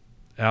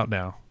 out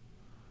now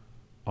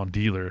on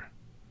Dealer,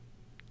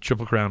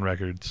 Triple Crown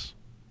Records,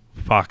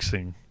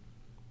 Foxing.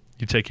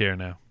 You take care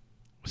now.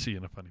 We'll see you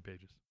in the funny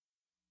pages.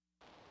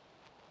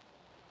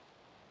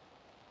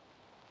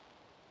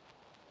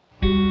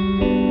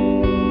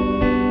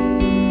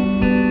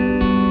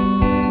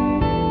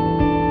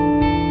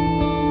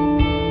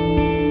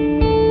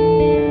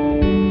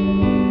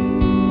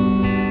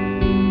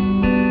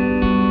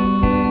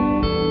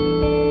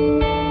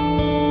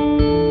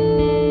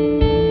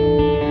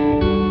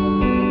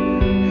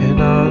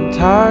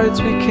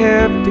 Tides we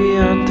can't be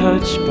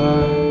untouched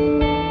by,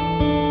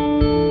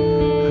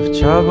 of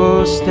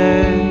trouble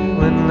stay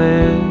when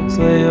lids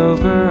lay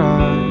over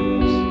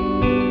eyes.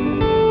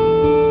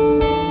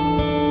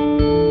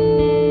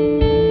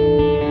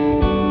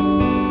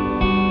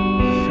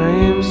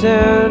 Frames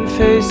and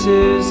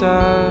faces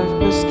I've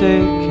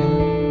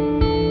mistaken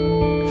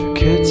for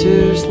kids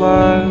whose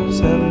lives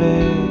I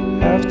may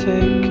have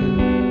taken.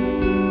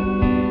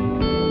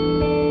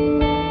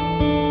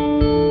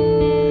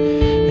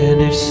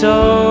 And if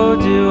so,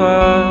 do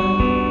I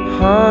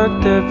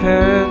haunt their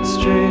parents'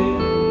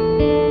 dream?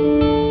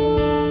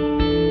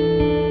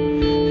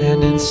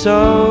 And in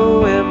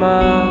so am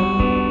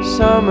I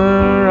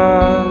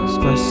summarized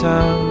by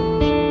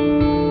sounds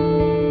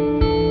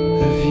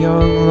of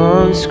young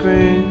long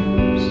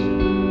screams.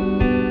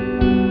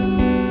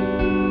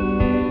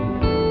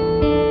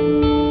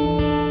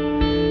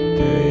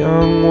 Their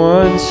young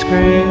one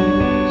screams.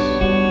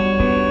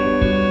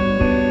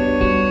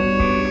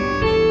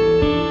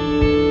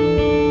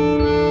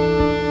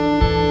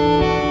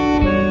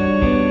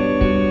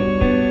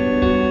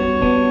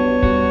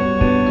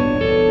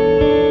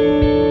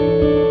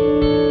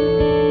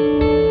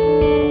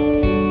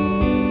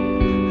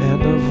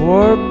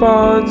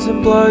 Bonds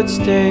and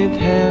blood-stained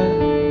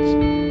hands,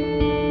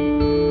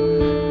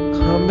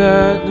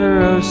 combat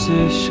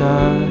neurosis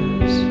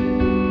shies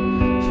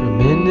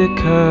from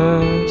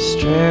indica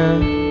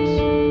strands.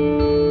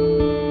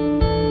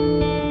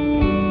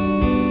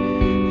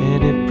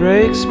 And it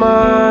breaks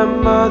my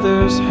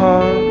mother's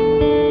heart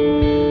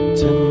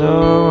to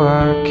know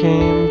I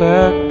came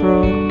back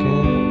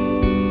broken,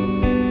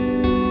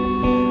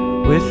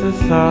 with the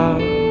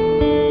thought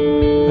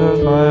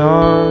of my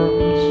arms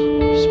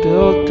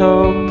spilled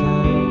open.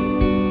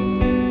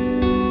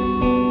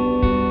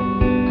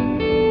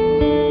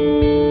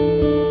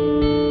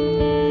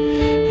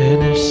 And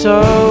if so,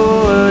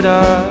 would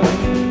I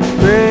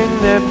bring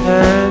their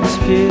parents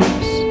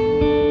peace?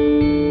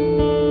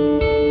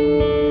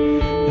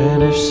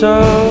 And if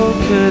so,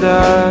 could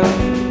I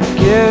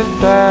give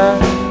back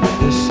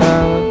the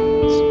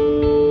sounds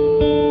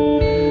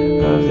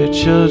of their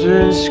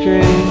children's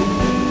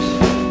screams?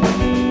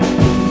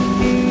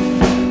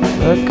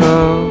 Let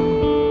go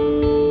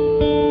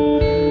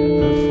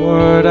of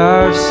what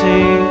I've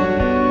seen.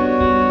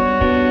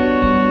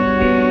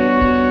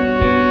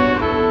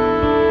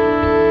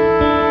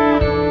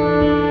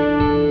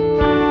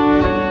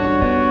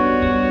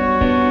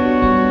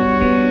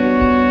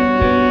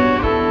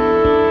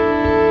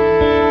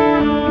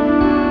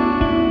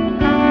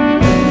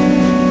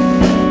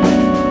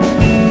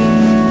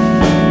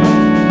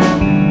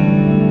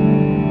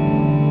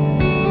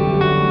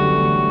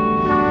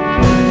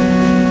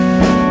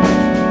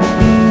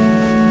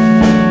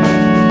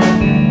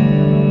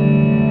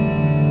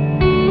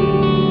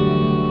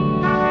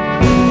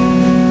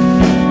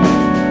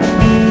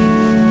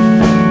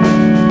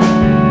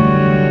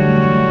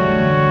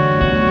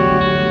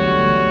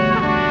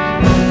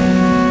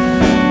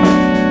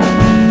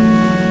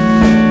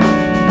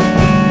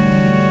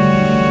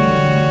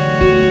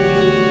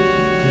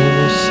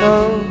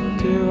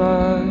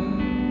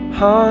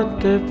 Haunt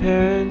their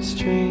parents'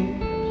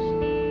 dreams,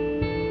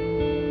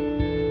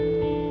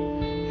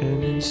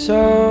 and in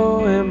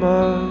so am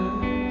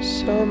I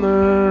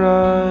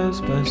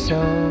summarized by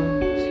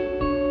sounds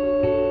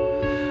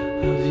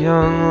of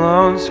young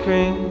long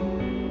screams.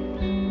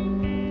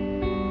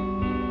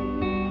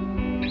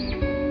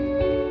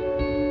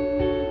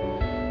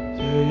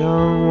 Their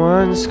young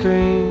ones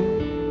scream.